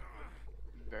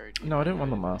 Very No, I didn't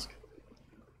want the mask.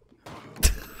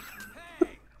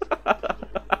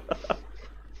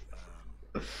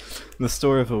 The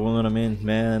story of a woman, I mean,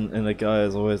 man, and a guy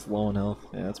is always low on health.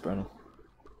 Yeah, that's Brennan.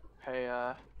 Hey,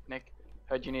 Nick.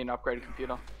 Heard you need an upgraded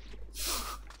computer.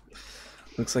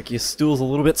 Looks like your stool's a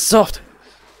little bit soft.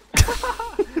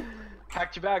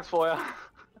 Packed your bags for ya.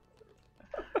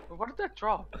 What did that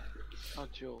drop? Oh,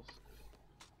 Jules.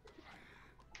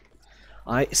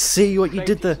 I see what you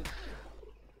did there.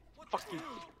 Fuck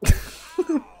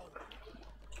you.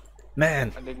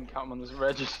 Man. I didn't come on this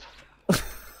register.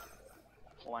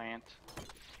 Plant.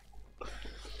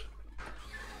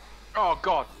 Oh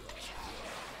god.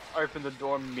 Open the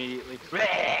door immediately.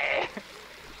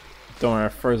 Don't worry,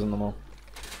 I've frozen them all.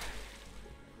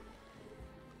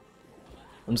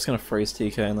 I'm just gonna freeze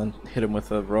TK and then hit him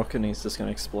with a rock and he's just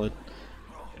gonna explode.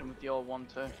 Hit him with the old one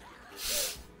too.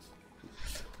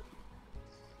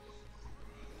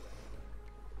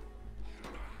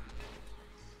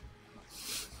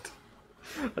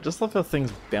 I just love how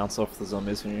things bounce off the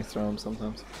zombies when you throw them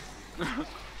sometimes.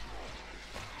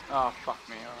 Oh fuck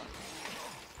me, alright.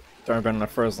 Don't worry, Brennan, I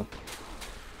froze them.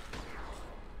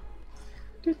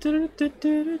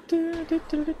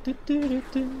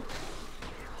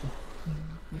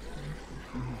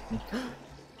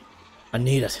 I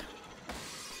need it.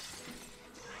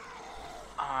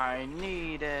 I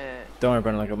need it. Don't worry,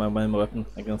 Brennan, I got my main weapon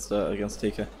against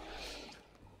TK.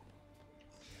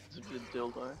 It's a good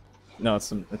dildo. No,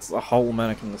 it's a whole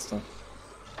mannequin this time.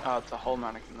 Oh, it's a whole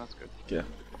mannequin, that's good. Yeah.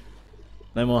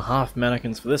 No more half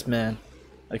mannequins for this man.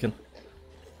 I can.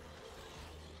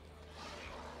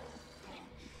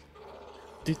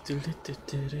 What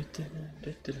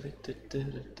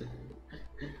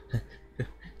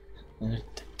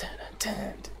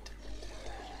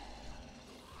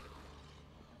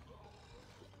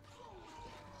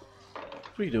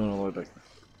are you doing all the way back there?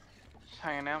 Just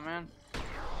hanging out, man.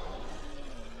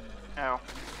 Ow.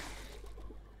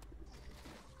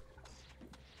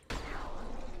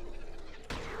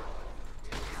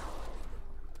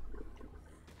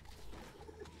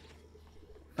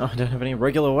 Oh, I don't have any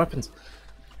regular weapons.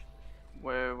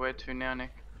 Where to now,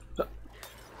 Nick?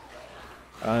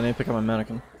 I need to pick up my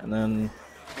mannequin, and then...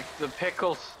 Nick, the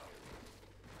pickles!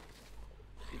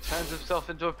 He turns himself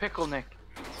into a pickle, Nick.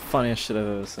 Funniest shit I've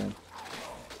ever seen.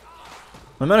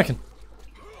 My mannequin!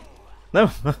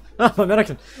 No! Ah, my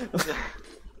mannequin!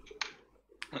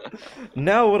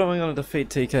 Now what am I going to defeat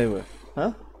TK with?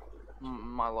 Huh?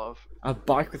 My love. A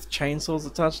bike with chainsaws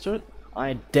attached to it?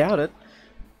 I doubt it.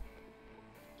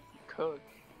 could.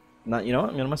 Nah, you know what?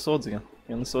 I'm getting my swords again.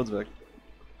 Getting the swords back.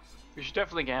 We should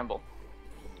definitely gamble.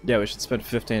 Yeah, we should spend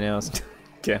 15 hours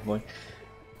gambling.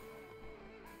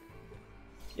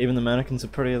 Even the mannequins are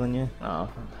prettier than you? Oh, it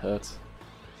hurts.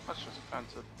 That's just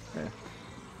offensive. Yeah.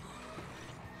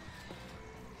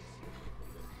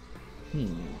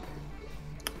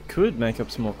 Could make up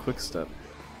some more quick step.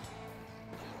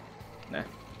 Nah.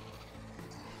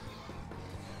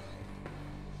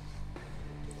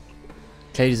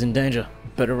 Katie's in danger.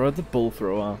 Better ride the bull for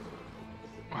a while.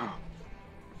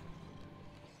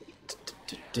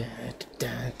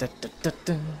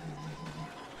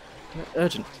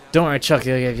 Urgent. Don't worry,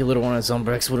 Chucky, I gave you little one of some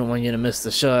bricks. Wouldn't want you to miss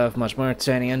the show. I have much more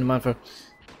entertaining and mindful.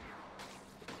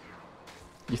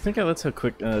 You think that's how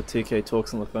quick TK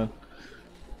talks on the phone?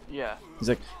 Yeah. He's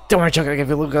like, don't worry, Chucky, I gave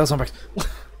you little girl some bricks.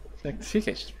 Like, TK,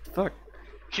 just fuck.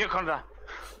 Here, Conda.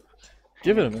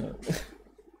 Give it a minute.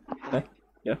 Huh?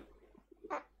 Yeah.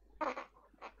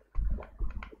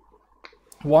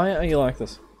 Why are you like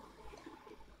this?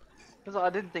 Because I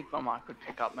didn't think my mic would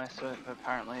pick up most of it, but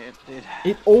apparently it did.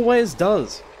 It always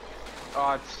does.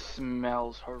 Oh, it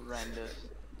smells horrendous.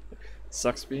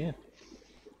 Sucks to be you.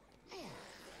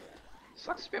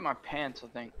 Sucks to be in my pants, I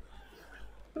think.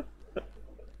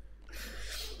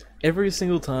 Every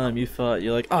single time you fart,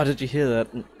 you're like, oh, did you hear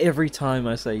that? And every time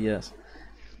I say yes.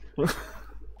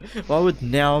 Why would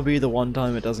now be the one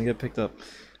time it doesn't get picked up?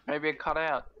 Maybe it cut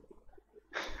out.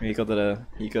 You got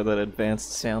that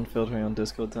advanced sound filtering on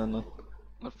Discord turned on.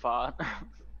 The fart.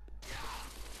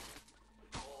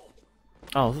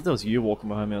 Oh, I thought that was you walking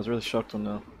behind me. I was really shocked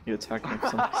when you attacked me for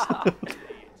something.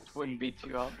 Wouldn't beat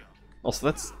you up. Also,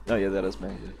 that's... Oh yeah, that is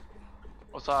me.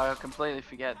 Also, I completely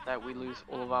forget that we lose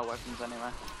all of our weapons anyway.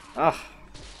 Ah!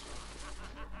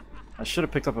 I should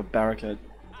have picked up a barricade.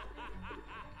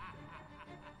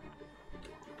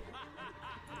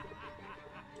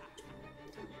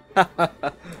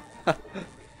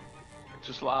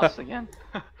 Just laughs again.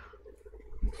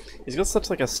 He's got such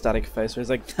like a static face where he's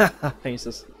like, haha, he's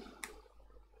just...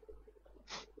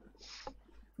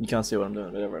 You can't see what I'm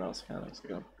doing, but everyone else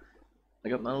can. I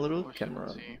got my little camera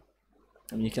on.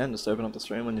 I mean, you can just open up the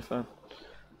stream on your phone.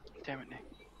 Damn it, Nick.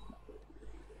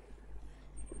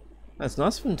 It's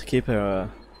nice of him to keep our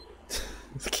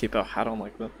hat on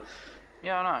like that.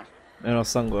 Yeah, I know. And our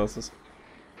sunglasses.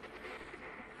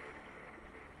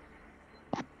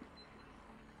 Better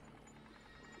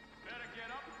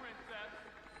get up, princess.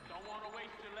 Don't want to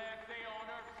waste your last day on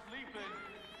Earth sleeping.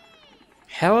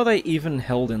 How are they even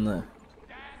held in there?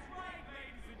 That's right,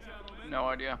 ladies and gentlemen. No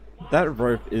idea. That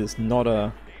rope is not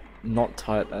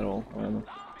tight at all. Zombie child,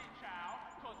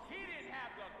 'cause he didn't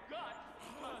have the guts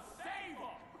to save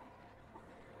him.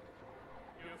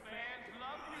 Your fans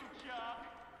love you, Chuck.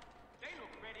 They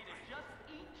look ready to just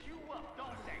eat you up,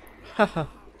 don't they? Haha.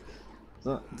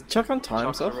 Did Chuck untie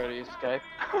Chuck's himself? already escaped.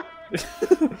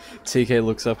 TK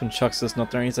looks up and Chuck's just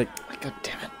not there and he's like, oh, God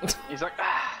damn it. He's like,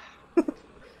 ah.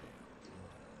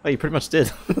 Oh, you pretty much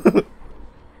did.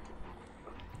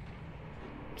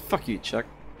 Fuck you, Chuck.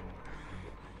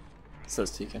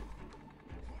 Says TK.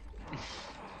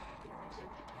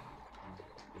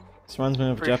 This reminds me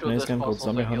of a Pretty sure Japanese this game called boss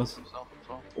Zombie also heals Hunters. himself as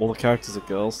well. All the characters are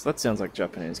girls. That sounds like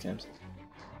Japanese games.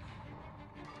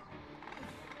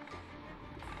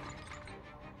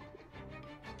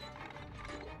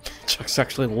 Chuck's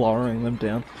actually lowering them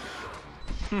down.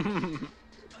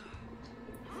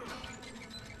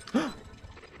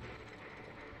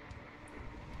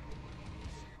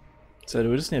 So do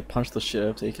we just need to punch the shit out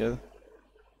of TK?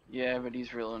 Yeah, but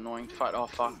he's real annoying to fight. Oh,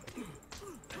 fuck.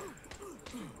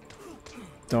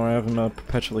 Don't worry, I have him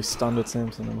perpetually stunned it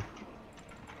seems. And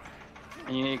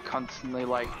And you need to constantly,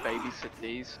 like, babysit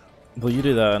these. well, you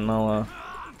do that and I'll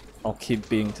keep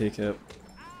being TK.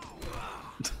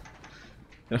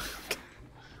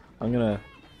 I'm gonna...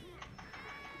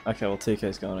 Okay, well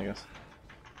TK's gone, I guess.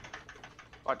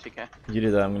 Oh, TK. You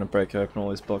do that, I'm gonna break open all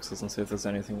these boxes and see if there's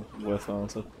anything worthwhile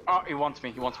inside. Oh, he wants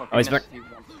me. He wants my Oh, he's penis. back. He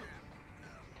wants...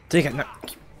 TK, no!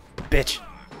 Bitch!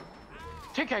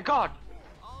 TK, God!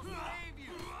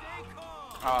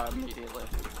 Oh, immediately.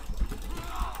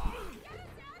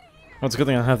 Well, it's a good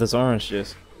thing I have this orange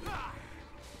juice.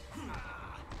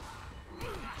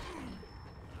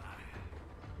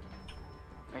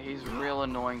 He's real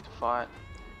annoying to fight.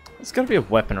 There's gotta be a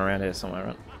weapon around here somewhere,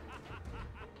 right?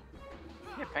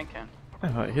 Yeah, paint can. Oh,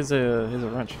 right, here's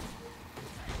a wrench.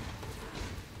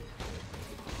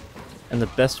 And the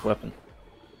best weapon.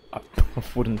 A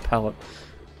wooden pallet.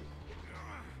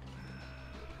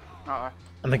 Uh-oh. I'm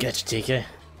gonna get you, TK.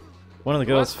 One of the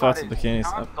girls fights with bikinis.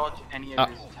 I can't dodge any of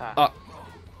his attacks.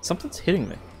 Something's hitting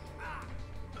me.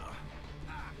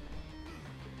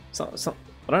 I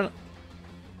don't.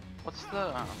 What's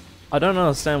the? I don't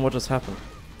understand what just happened.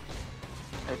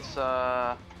 It's thing.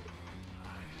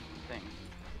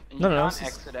 And you No, can't it's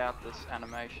just- exit out this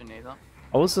animation either.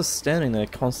 I was just standing there,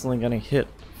 constantly getting hit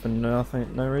for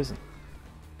nothing, no reason.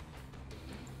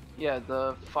 Yeah,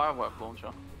 the firework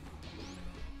launcher.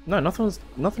 No, nothing was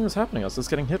happening. I was just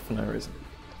getting hit for no reason.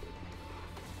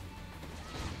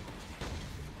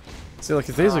 See, like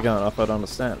if these are going up, I'd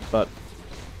understand, but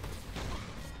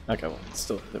okay, well, it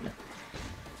still hit me.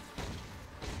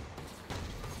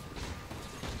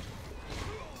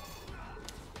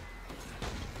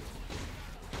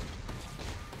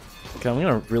 Okay, I'm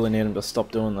gonna really need him to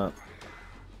stop doing that.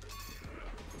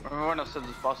 Remember when I said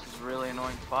this boss is really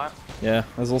annoying to fight? Yeah,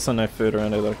 there's also no food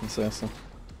around here that I can see, so.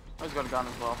 Oh, he's got a gun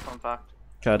as well, fun fact.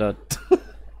 Okay, I died.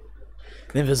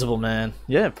 The Invisible Man.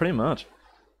 Yeah, pretty much.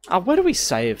 Ah, where do we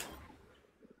save?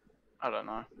 I don't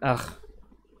know. Ugh.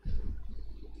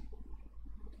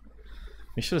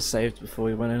 We should have saved before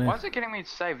we went in Why here. is it getting me to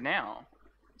save now?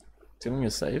 Didn't we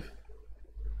save?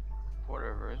 For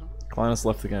whatever reason. Clinus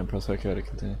left the game, press OK to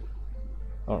continue.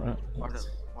 Alright. Why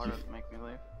did it make me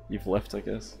leave? You've left, I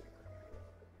guess.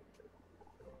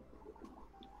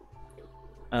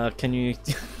 Can you...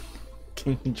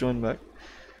 can you join back?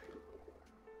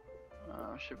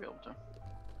 Should be able to.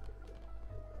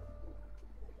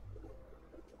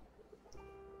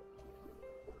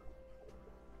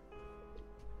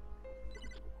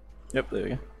 Yep, there we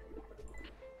go.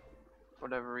 For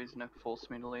whatever reason, it forced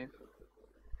me to leave.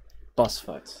 Boss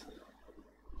fights.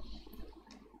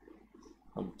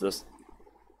 I'm just...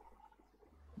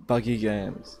 Buggy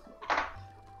games.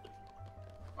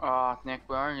 Ah, Nick,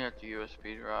 we're only at the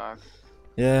USB drive.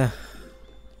 Yeah.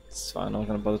 It's fine, I'm not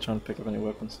gonna bother trying to pick up any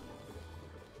weapons.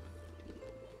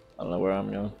 I don't know where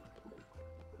I'm going.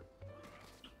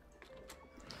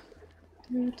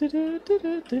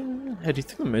 Hey, do you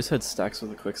think the moose head stacks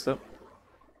with a quick step?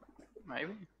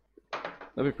 Maybe.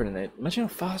 That'd be pretty neat. Imagine how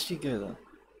fast you go then.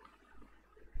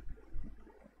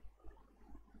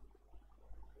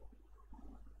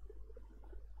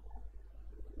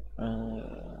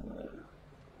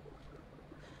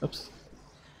 Oops.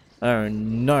 Oh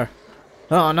no.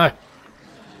 Oh no.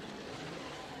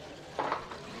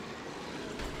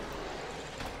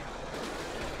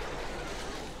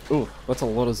 Ooh, that's a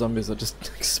lot of zombies that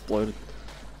just exploded.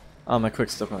 Oh, my quick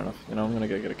step not enough. You know, I'm gonna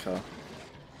go get a car.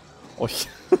 Or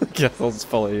yeah, I'll just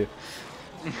follow you.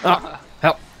 Ah,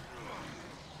 help!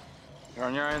 You're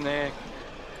on your own there.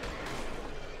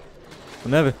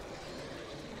 Never.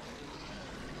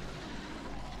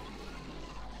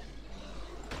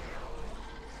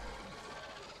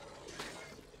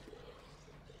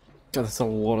 God, that's a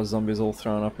lot of zombies all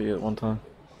thrown up at you at one time.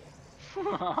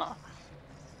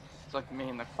 It's like me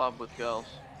in the club with girls.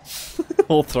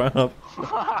 All thrown up.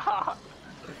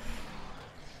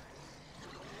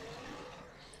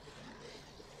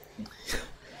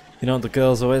 You know what the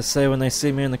girls always say when they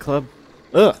see me in the club?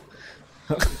 Ugh!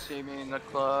 You see me in the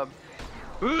club.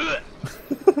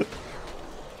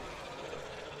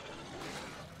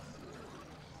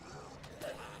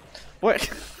 What?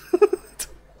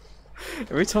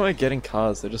 Every time I get in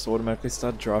cars, they just automatically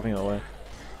start driving away.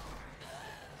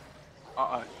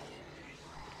 Uh-oh.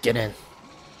 Get in.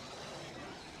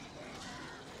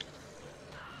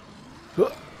 You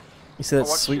see that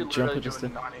Watch sweet you jump I literally just do a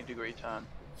did? 90-degree turn.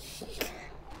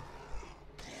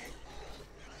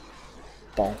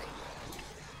 Bonk.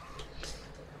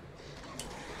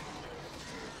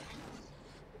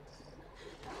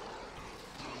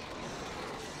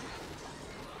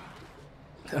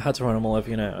 I had to run them all over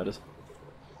you now, I just...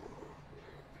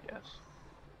 Yes.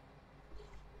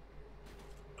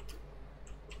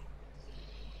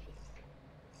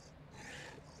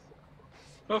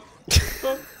 Oh.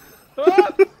 Oh.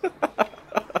 Ah!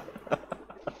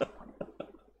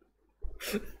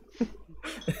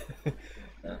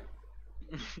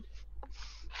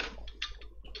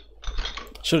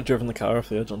 Should have driven the car off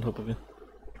the edge on top of you.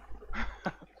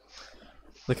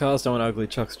 The cars don't want ugly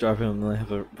Chucks driving them, they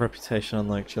have a reputation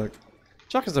unlike Chuck.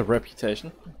 Chuck has a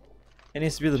reputation. He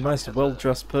needs to be the most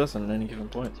well-dressed person at any given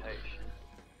point.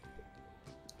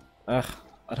 Ugh,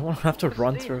 I don't want to have to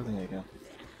run through everything again.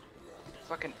 It's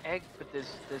like an egg, but there's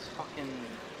fucking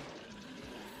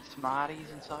Smarties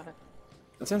inside it.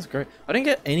 That sounds great. I didn't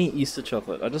get any Easter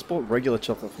chocolate. I just bought regular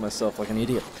chocolate for myself like an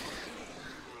idiot.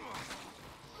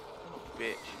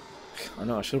 Bitch. I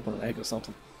know, I should have bought an egg or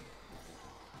something.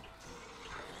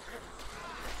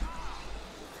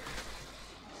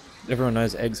 Everyone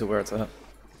knows eggs are where it's at.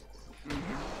 Do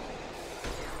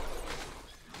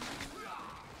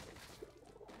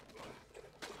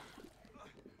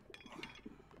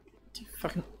you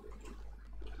fucking...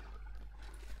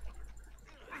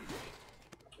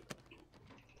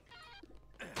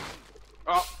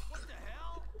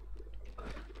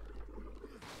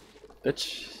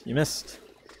 Bitch, you missed.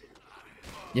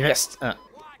 You missed. I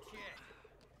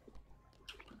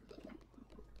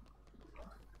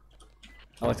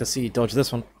like to see you dodge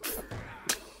this one.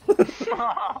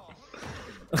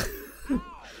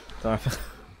 Sorry.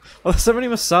 Oh, there's so many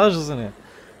massages in here.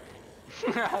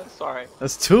 Sorry.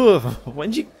 There's 2 of them.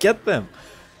 When'd you get them?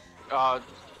 I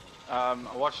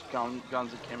watched Guns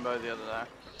Akimbo the other day.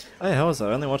 Hey, how was that?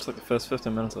 I only watched like the first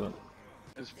 15 minutes of it.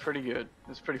 It was pretty good. It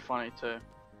was pretty funny too.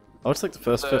 I watched like the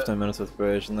first 15 minutes with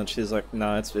Bridge, and then she's like,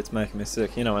 "No, it's making me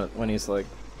sick." You know when he's like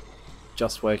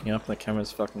just waking up and the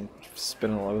camera's fucking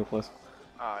spinning all over the place.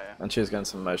 Oh yeah. And she was getting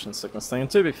some motion sickness thing. And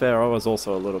to be fair, I was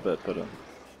also a little bit, but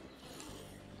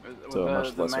to a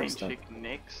much the lesser main extent. chick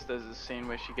Nyx, there's a scene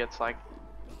where she gets like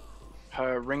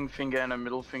her ring finger and her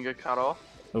middle finger cut off.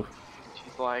 Oof.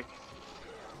 She's like,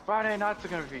 Friday nights are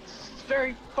gonna be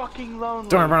very fucking lonely.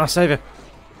 Don't worry, I'll save you.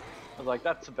 I was like,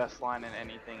 that's the best line in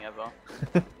anything ever.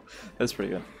 That's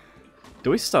pretty good.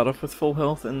 Do we start off with full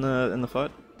health in the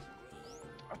fight?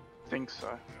 I think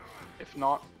so. If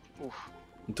not, oof.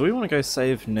 Do we want to go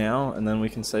save now, and then we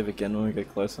can save again when we get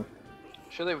closer?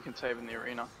 Surely we can save in the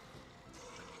arena.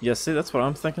 Yeah, see, that's what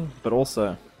I'm thinking. But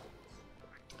also,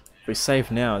 if we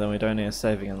save now, then we don't need to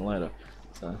save again later.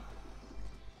 So,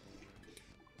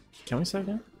 can we save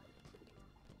now?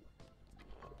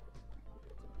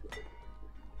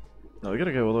 No, we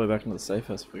gotta go all the way back into the safe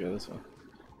house if we go this way.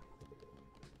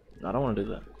 No, I don't want to do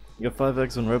that. You got 5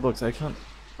 eggs on Roblox icon?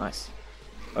 Nice.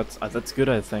 That's good,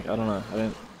 I think. I don't know.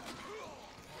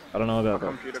 I don't know about My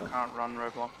that. computer So. can't run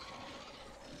Roblox.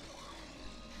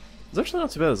 It's actually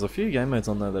not too bad. There's a few game modes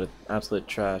on there that are absolute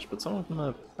trash, but some of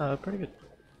them are pretty good.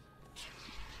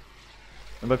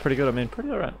 And by pretty good, I mean pretty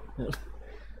alright.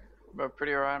 But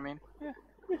pretty alright, I mean, yeah.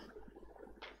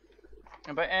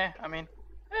 And by I mean,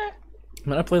 I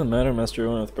mean, I play the murder mystery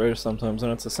one with British sometimes,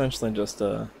 and it's essentially just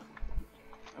a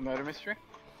murder mystery?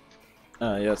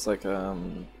 yeah, it's like yeah,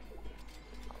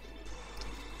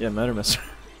 murder mystery.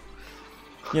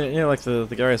 you know, like the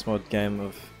Garry's Mod game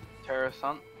of Terrorist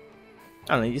Hunt?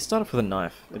 I don't know. You start off with a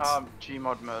knife. It's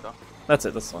Gmod Murder. that's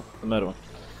it. That's the one, the murder one.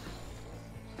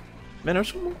 Man, I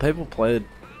wish more people played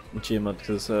Gmod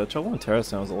because Trouble in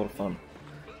Terrorist Town was a lot of fun.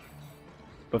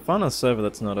 But finding a server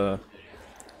that's not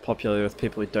popular with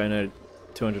people who donated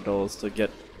 $200 to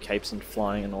get capes and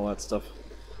flying and all that stuff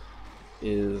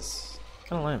is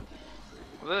kind of lame.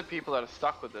 Well, they're the people that are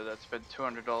stuck with it that spent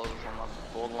 $200 on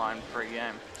a borderline free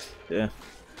game. Yeah.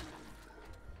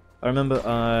 I remember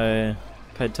I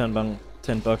paid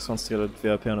 $10 once to get a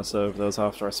VIP on a server. That was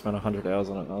after I spent 100 hours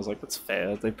on it, and I was like, that's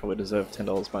fair. They probably deserve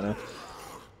 $10 by now.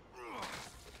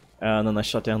 And then they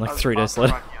shut down like 3 days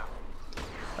later.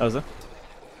 Oh, was it?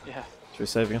 Yeah. Should we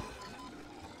save again?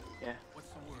 Yeah. What's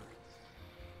the word?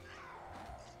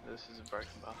 This is a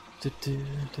broken bathroom.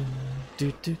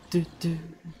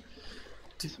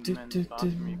 It's a men's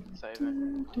bathroom, you can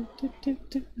save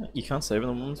it. You can't save in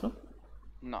the women's one?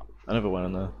 No. I never went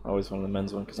in there. I always went in the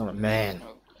men's one because I'm a man.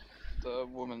 No, the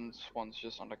woman's one's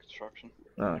just under construction.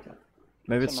 Oh, okay.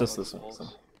 Maybe it's just another this one. So.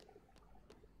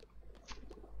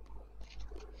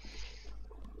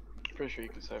 Pretty sure you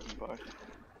can save them both.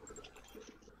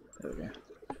 There we go.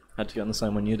 Had to get on the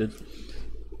same one you did.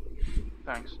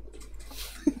 Thanks.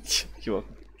 You're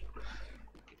welcome.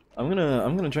 I'm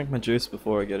gonna drink my juice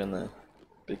before I get in there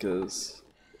because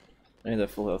I need that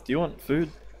full health. Do you want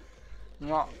food?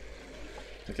 No.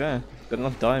 Okay. Better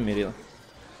not die immediately.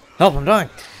 Help! I'm dying.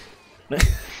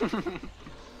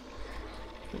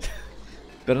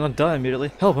 Better not die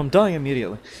immediately. Help! I'm dying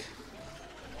immediately.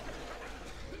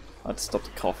 I had to stop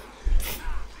the cough.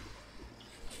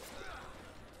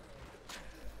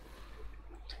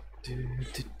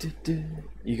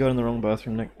 You got in the wrong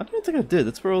bathroom, Nick. I don't think I did.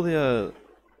 That's where all the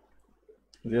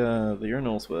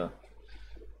urinals were.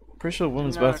 Pretty sure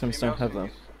women's No, bathrooms don't have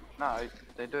them. No,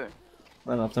 they do. I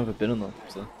don't know, I've never been in them,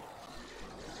 so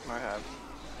I have.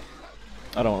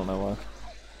 I don't want to know why.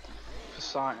 For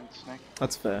science, Nick.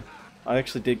 That's fair. I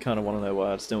actually did kind of want to know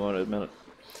why. I just didn't want to admit it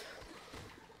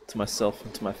to myself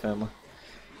and to my family.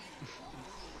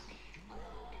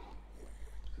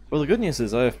 Well, the good news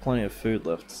is I have plenty of food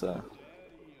left, so.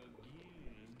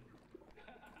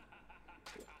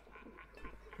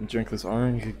 Drink this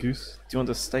orange goose. Do you want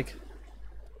this steak?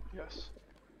 Yes.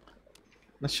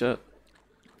 Nice shirt.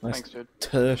 Nice Thanks, dude.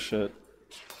 tur shirt.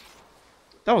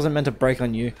 That wasn't meant to break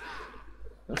on you.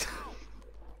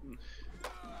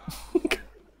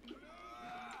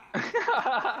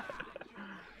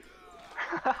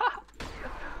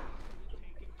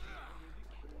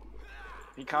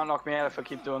 You can't knock me out if I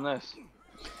keep doing this.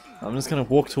 I'm just gonna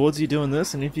walk towards you doing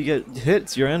this, and if you get hit,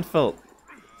 it's your own fault.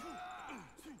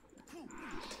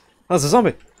 it's a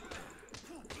zombie!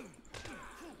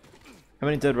 How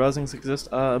many Dead Risings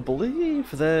exist? I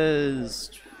believe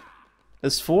there's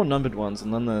 4 numbered ones,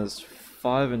 and then there's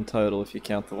 5 in total if you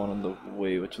count the one on the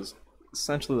Wii, which is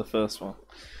essentially the first one.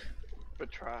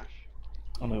 But trash.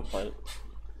 I never played it.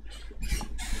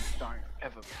 Don't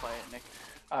ever play it, Nick.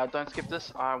 Don't skip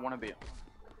this. I want a beer.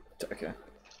 Okay.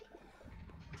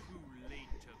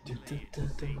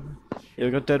 Yeah, we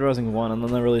got Dead Rising 1, and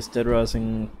then they released Dead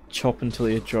Rising Chop Until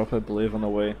You Drop, I believe, on the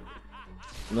Wii.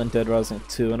 And then Dead Rising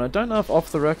 2, and I don't know if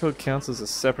Off the Record counts as a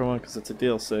separate one because it's a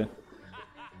DLC.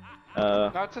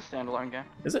 No, it's a standalone game.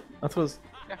 Is it? I thought it was...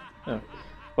 Yeah. Oh.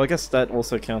 Well, I guess that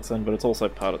also counts then, but it's also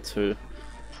part of 2. It's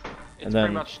And then...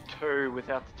 pretty much 2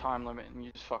 without the time limit, and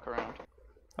you just fuck around.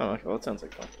 Oh, okay, well that sounds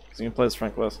like fun. Because you can play as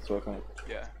Frank West as well, can't you?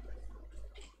 Yeah.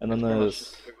 And then Pretty much there's...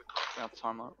 just 2 without the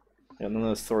time limit. Yeah, and then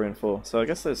there's 3 and 4. So I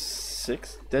guess there's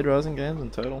 6 Dead Rising games in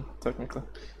total, technically.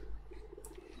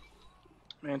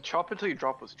 Man, Chop Until You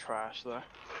Drop was trash, though.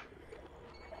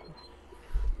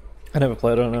 I never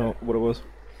played it, I don't know what it was.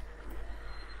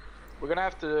 We're gonna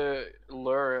have to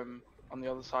lure him on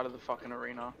the other side of the fucking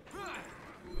arena.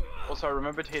 Also,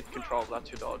 remember to hit control,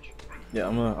 that's your dodge. Yeah,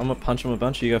 I'm gonna punch him a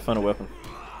bunch, you go find a weapon.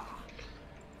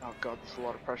 Oh god, there's a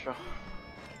lot of pressure.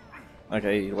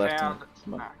 Okay, he left Found him.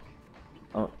 smack.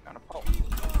 Oh. Found a pole.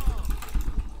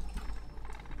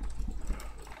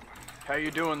 How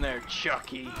you doing there,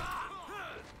 Chucky?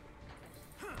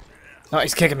 Oh,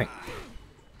 he's kicking me!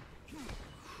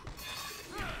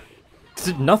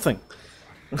 Did nothing!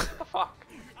 What the fuck?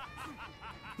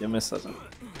 You missed that one.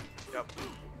 Yep.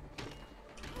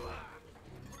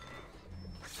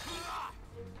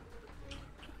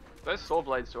 Those saw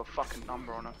blades do a fucking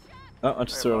number on it. Oh, I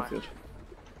just threw it off the edge.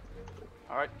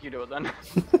 Alright, you do it then.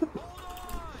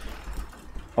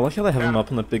 I like how they have him up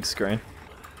on the big screen.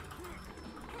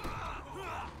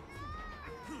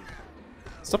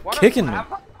 Stop kicking me! I have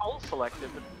my pole selected,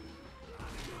 but...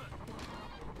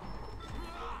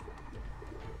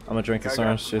 I'm gonna drink this Go grab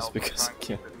orange some juice help, because I'm trying to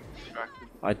keep it distracted.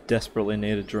 I desperately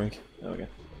need a drink. There we go.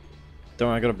 Don't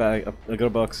worry, I got a bag. I got a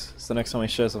box. So the next time he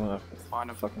shows up, I'm gonna Find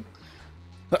him. fucking.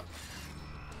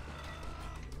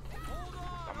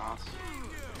 Dumbass.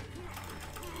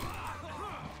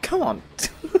 Come on!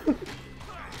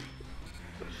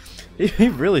 he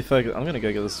really focused. I'm gonna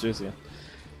go get this juice again.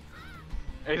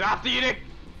 He's after you, Nick!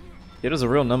 He does a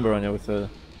real number on you with that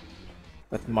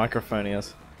microphone he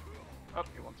has. Oh,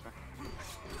 he wants me.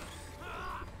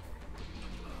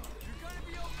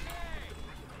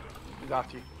 He's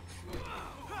after you.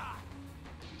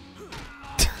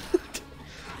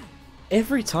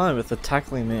 Every time with the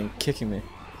tackling me and kicking me.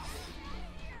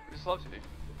 He just loves you, dude.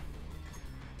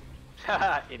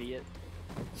 Haha, idiot.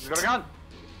 He's got a gun!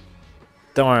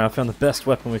 Don't worry, I found the best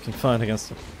weapon we can find against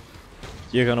him.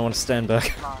 You're gonna want to stand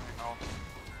back. No, no.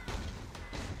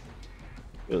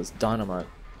 It was dynamite,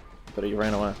 but he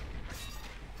ran away.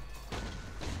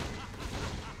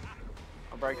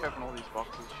 I'll break open all these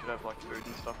boxes, should have like food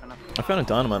and stuff in it. I found a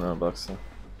dynamite in a box, so.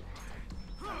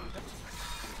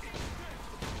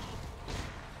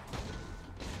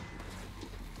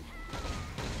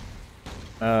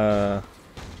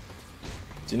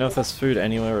 Do you know if there's food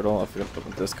anywhere at all? I forgot to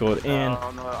put the Discord in.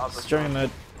 On the other Stream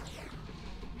side.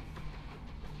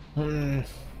 mode.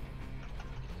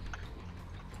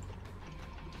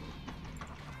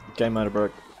 Game mode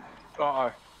broke.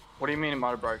 Uh-oh. What do you mean it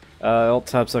might have broke? Alt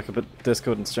tab so I could put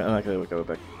Discord and stream. Okay, we'll go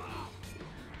back.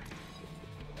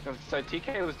 So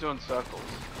TK was doing circles.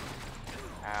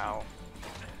 Ow.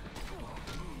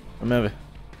 Remember.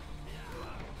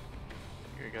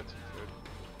 Here, get some food.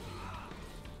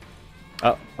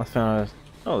 Oh, I found a...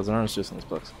 Oh, there's an orange juice in this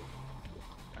box.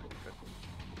 Okay, good.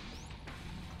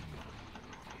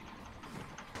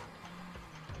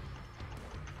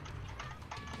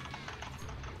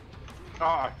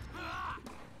 Oh!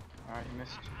 Alright, you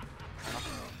missed.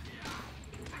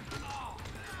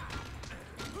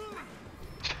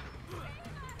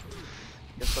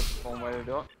 Guess that's one way to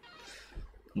do it.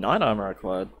 Night armor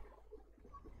acquired.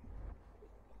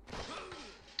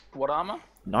 What armor?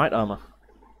 Night armor.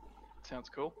 Sounds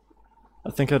cool.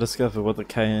 I think I discovered what the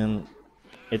K in...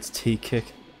 It's T-kick.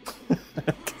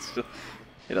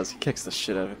 He does, he kicks the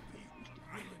shit out of it.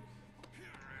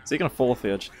 Is he gonna fall off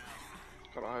the edge?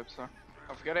 God, I hope so.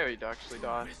 I forget how he'd actually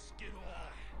die.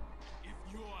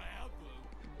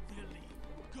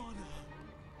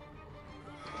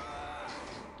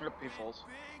 Yep, he falls.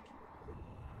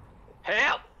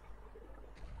 Help!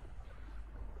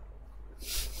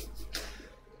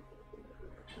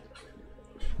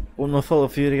 One more follow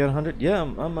for you to get 100? Yeah,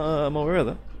 I'm aware of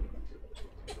that.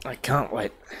 I can't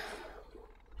wait.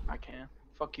 I can.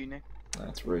 Fuck you, Nick.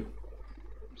 That's rude.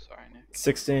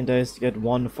 16 days to get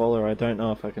 1 follower. I don't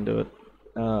know if I can do it.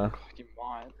 You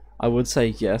might. I would say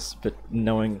yes, but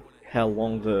knowing how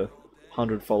long the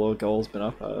 100 follower goal's been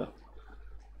up, I'm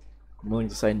willing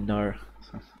to say no.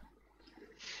 So.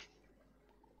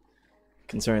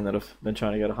 Considering that I've been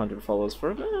trying to get 100 followers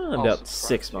for about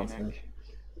 6 months now.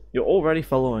 You're already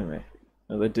following me.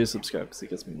 No, they do subscribe because it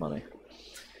gets me money.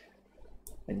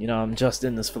 And you know, I'm just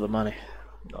in this for the money.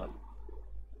 Not.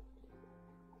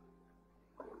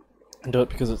 And do it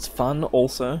because it's fun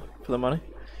also for the money.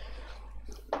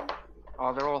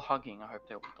 Oh, they're all hugging. I hope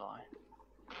they all die.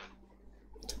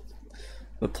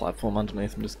 The platform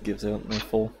underneath them just gives out and they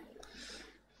fall.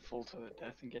 Fall to their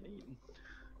death and get eaten.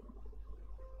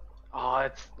 Oh,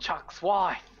 it's Chuck's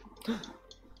wife!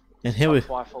 And here we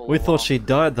thought she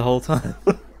died the whole time.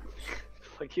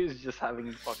 Like he was just having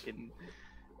the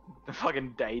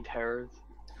fucking day terrors.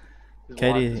 His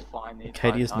Katie wife is fine the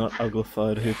entire Katie is time. not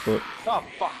uglified, who thought? Oh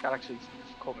fuck, that actually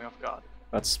just caught me off guard.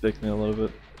 That spooked me a little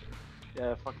bit.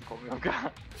 Yeah, fucking caught me off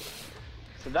guard.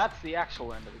 So that's the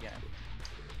actual end of the game.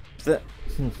 That,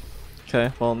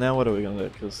 okay, well now what are we gonna do?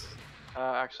 Because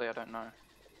actually I don't know.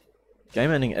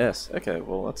 game ending S. Okay,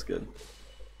 well that's good.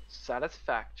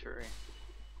 Satisfactory.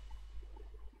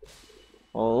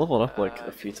 Well, I leveled up like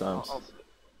a few times.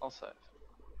 I'll save.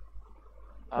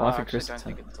 Life I of actually Chris don't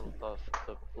think 10. it's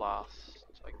the last.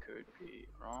 I could be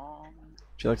wrong.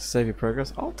 Would you like to save your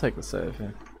progress? I'll take the save,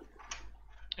 yeah.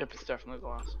 Yep, it's definitely the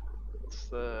last. It's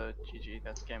the GG,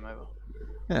 that's game over.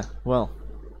 Yeah, well.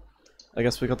 I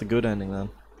guess we got the good ending then.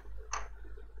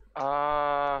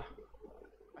 I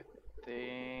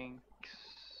think...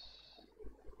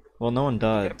 Well, no one You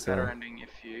died, get a so... better ending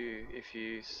if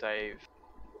you save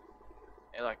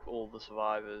like all the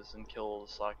survivors and kill all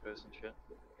the psychos and shit.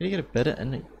 How do you get a better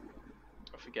ending?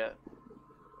 I forget.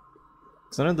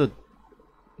 Cause I know that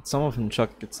some of them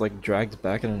Chuck gets like dragged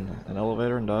back in an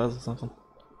elevator and dies or something.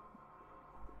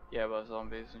 Yeah, by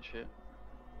zombies and shit.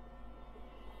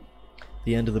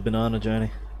 The end of the banana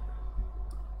journey.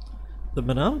 The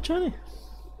banana journey?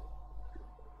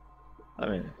 I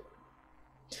mean...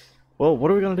 Well, what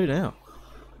are we gonna do now?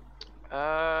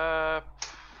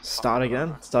 Start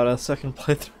again? Start our second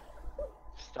playthrough?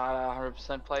 Start our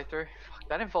 100% playthrough? Fuck,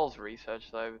 that involves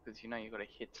research though, because you know you gotta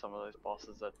hit some of those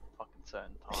bosses at fucking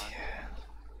certain times.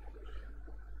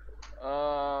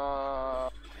 Yeah.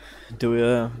 Do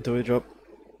we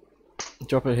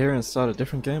drop it here and start a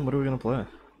different game? What are we gonna play?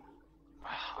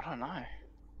 I don't know.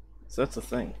 So that's the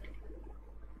thing.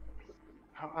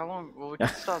 How long? Well, we can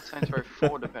start Saints Row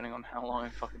 4 depending on how long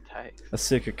it fucking takes. A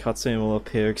secret cutscene will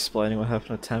appear explaining what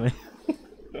happened to Tammy.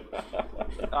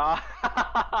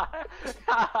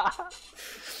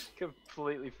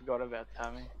 Completely forgot about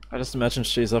Tammy. I just imagine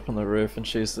she's up on the roof and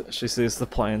she sees the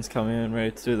planes coming in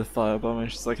ready to do the firebomb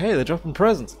and she's like, hey, they're dropping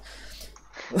presents.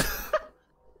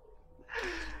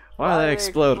 Why are they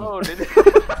exploding? Oh,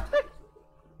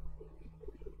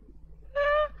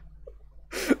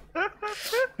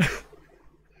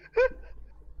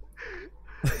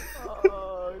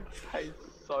 I pay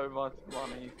so much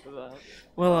money for that.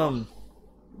 Well,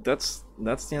 that's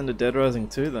the end of DeadRising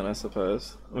 2 then, I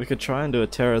suppose. We could try and do a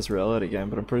Terra's reality game,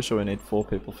 but I'm pretty sure we need 4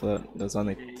 people for that. There's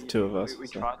only 2 of us. We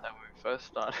so. tried that when we first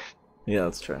started. Yeah,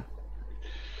 that's true.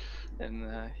 And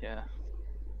yeah.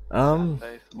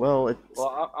 Well, it's...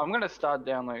 Well, I'm gonna start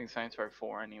downloading Saints Row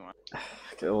 4 anyway.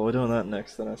 Okay, well we're doing that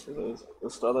next then, I suppose. We'll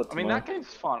start that tomorrow. I mean, that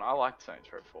game's fun. I liked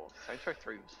Saints Row 4. Saints Row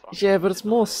 3 was fun. Yeah, but it's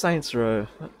more Saints Row.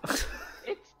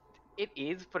 It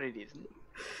is, but it isn't.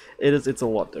 It's a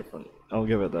lot different. I'll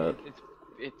give it that.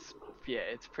 It's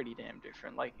pretty damn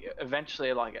different. Like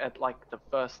eventually, like at like the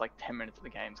first like 10 minutes of the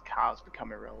game's cars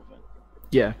become irrelevant.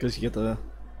 Yeah, because you get the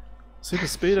super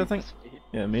speed, I think. Speed.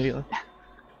 Yeah, immediately.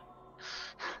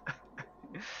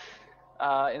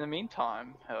 In the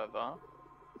meantime, however,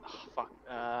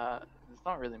 there's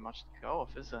not really much to go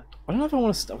off, is there? I don't know if I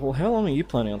want to stay. Well, how long are you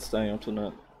planning on staying up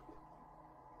tonight?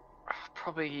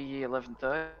 Probably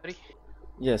 11:30.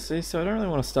 Yeah, see, so I don't really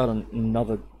want to start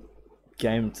another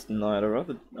game tonight. I'd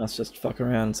rather us just fuck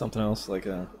around something else, like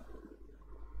I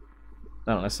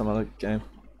don't know, some other game.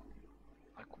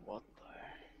 Like what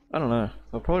though? I don't know.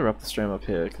 I'll probably wrap the stream up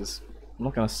here because I'm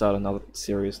not going to start another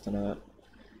series tonight.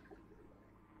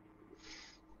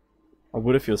 I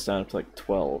would if you were staying up to like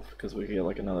 12 because we could get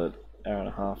like another hour and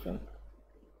a half in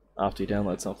after you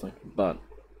download something. But,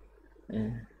 yeah,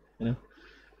 you know.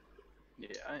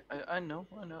 Yeah, I know.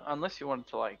 Unless you wanted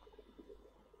to like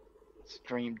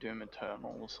stream Doom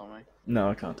Eternal or something. No,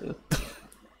 I can't do it.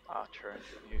 Ah, true.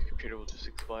 Your computer will just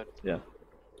explode. Yeah.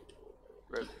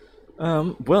 Rip.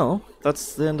 Well,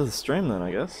 that's the end of the stream then,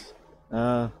 I guess.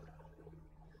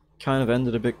 kind of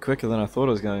ended a bit quicker than I thought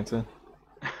it was going to.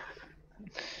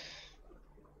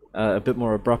 A bit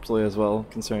more abruptly as well,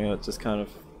 considering it just kind of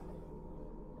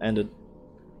ended.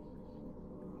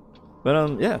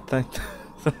 But yeah,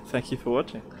 thank you for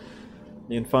watching.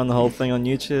 You can find the whole thing on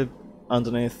YouTube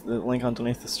underneath the link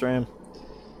underneath the stream.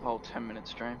 Whole 10-minute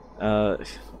stream.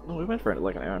 We went for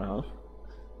like an hour and a half.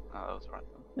 Oh, that was right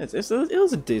then. It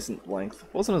was a decent length.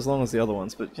 It wasn't as long as the other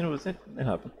ones, but you know, it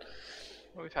happened.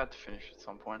 Well, we've had to finish at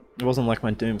some point. It wasn't like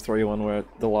my Doom 3 one where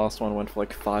the last one went for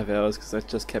like 5 hours because I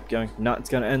just kept going. No, it's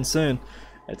going to end soon.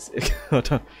 I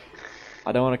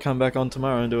don't want to come back on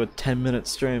tomorrow and do a 10-minute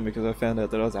stream because I found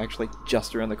out that I was actually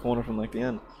just around the corner from like the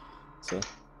end. So,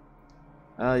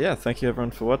 yeah, thank you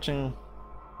everyone for watching.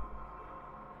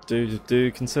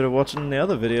 Do consider watching the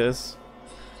other videos.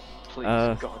 Please,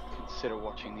 God, consider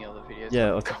watching the other videos.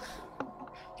 Yeah,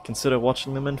 consider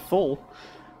watching them in full.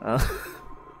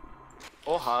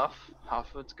 Or half.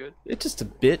 Half of it's good. It's just a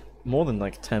bit more than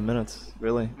like 10 minutes.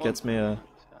 Really gets me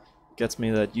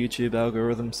that YouTube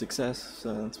algorithm success.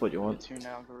 So that's what you want. Tune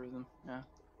algorithm.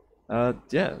 Yeah.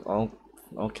 Yeah.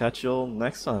 I'll catch you all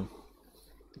next time.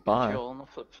 Bye. Catch you all on the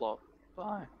flip flop.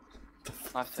 Bye.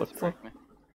 Nice to flip-flop? break me.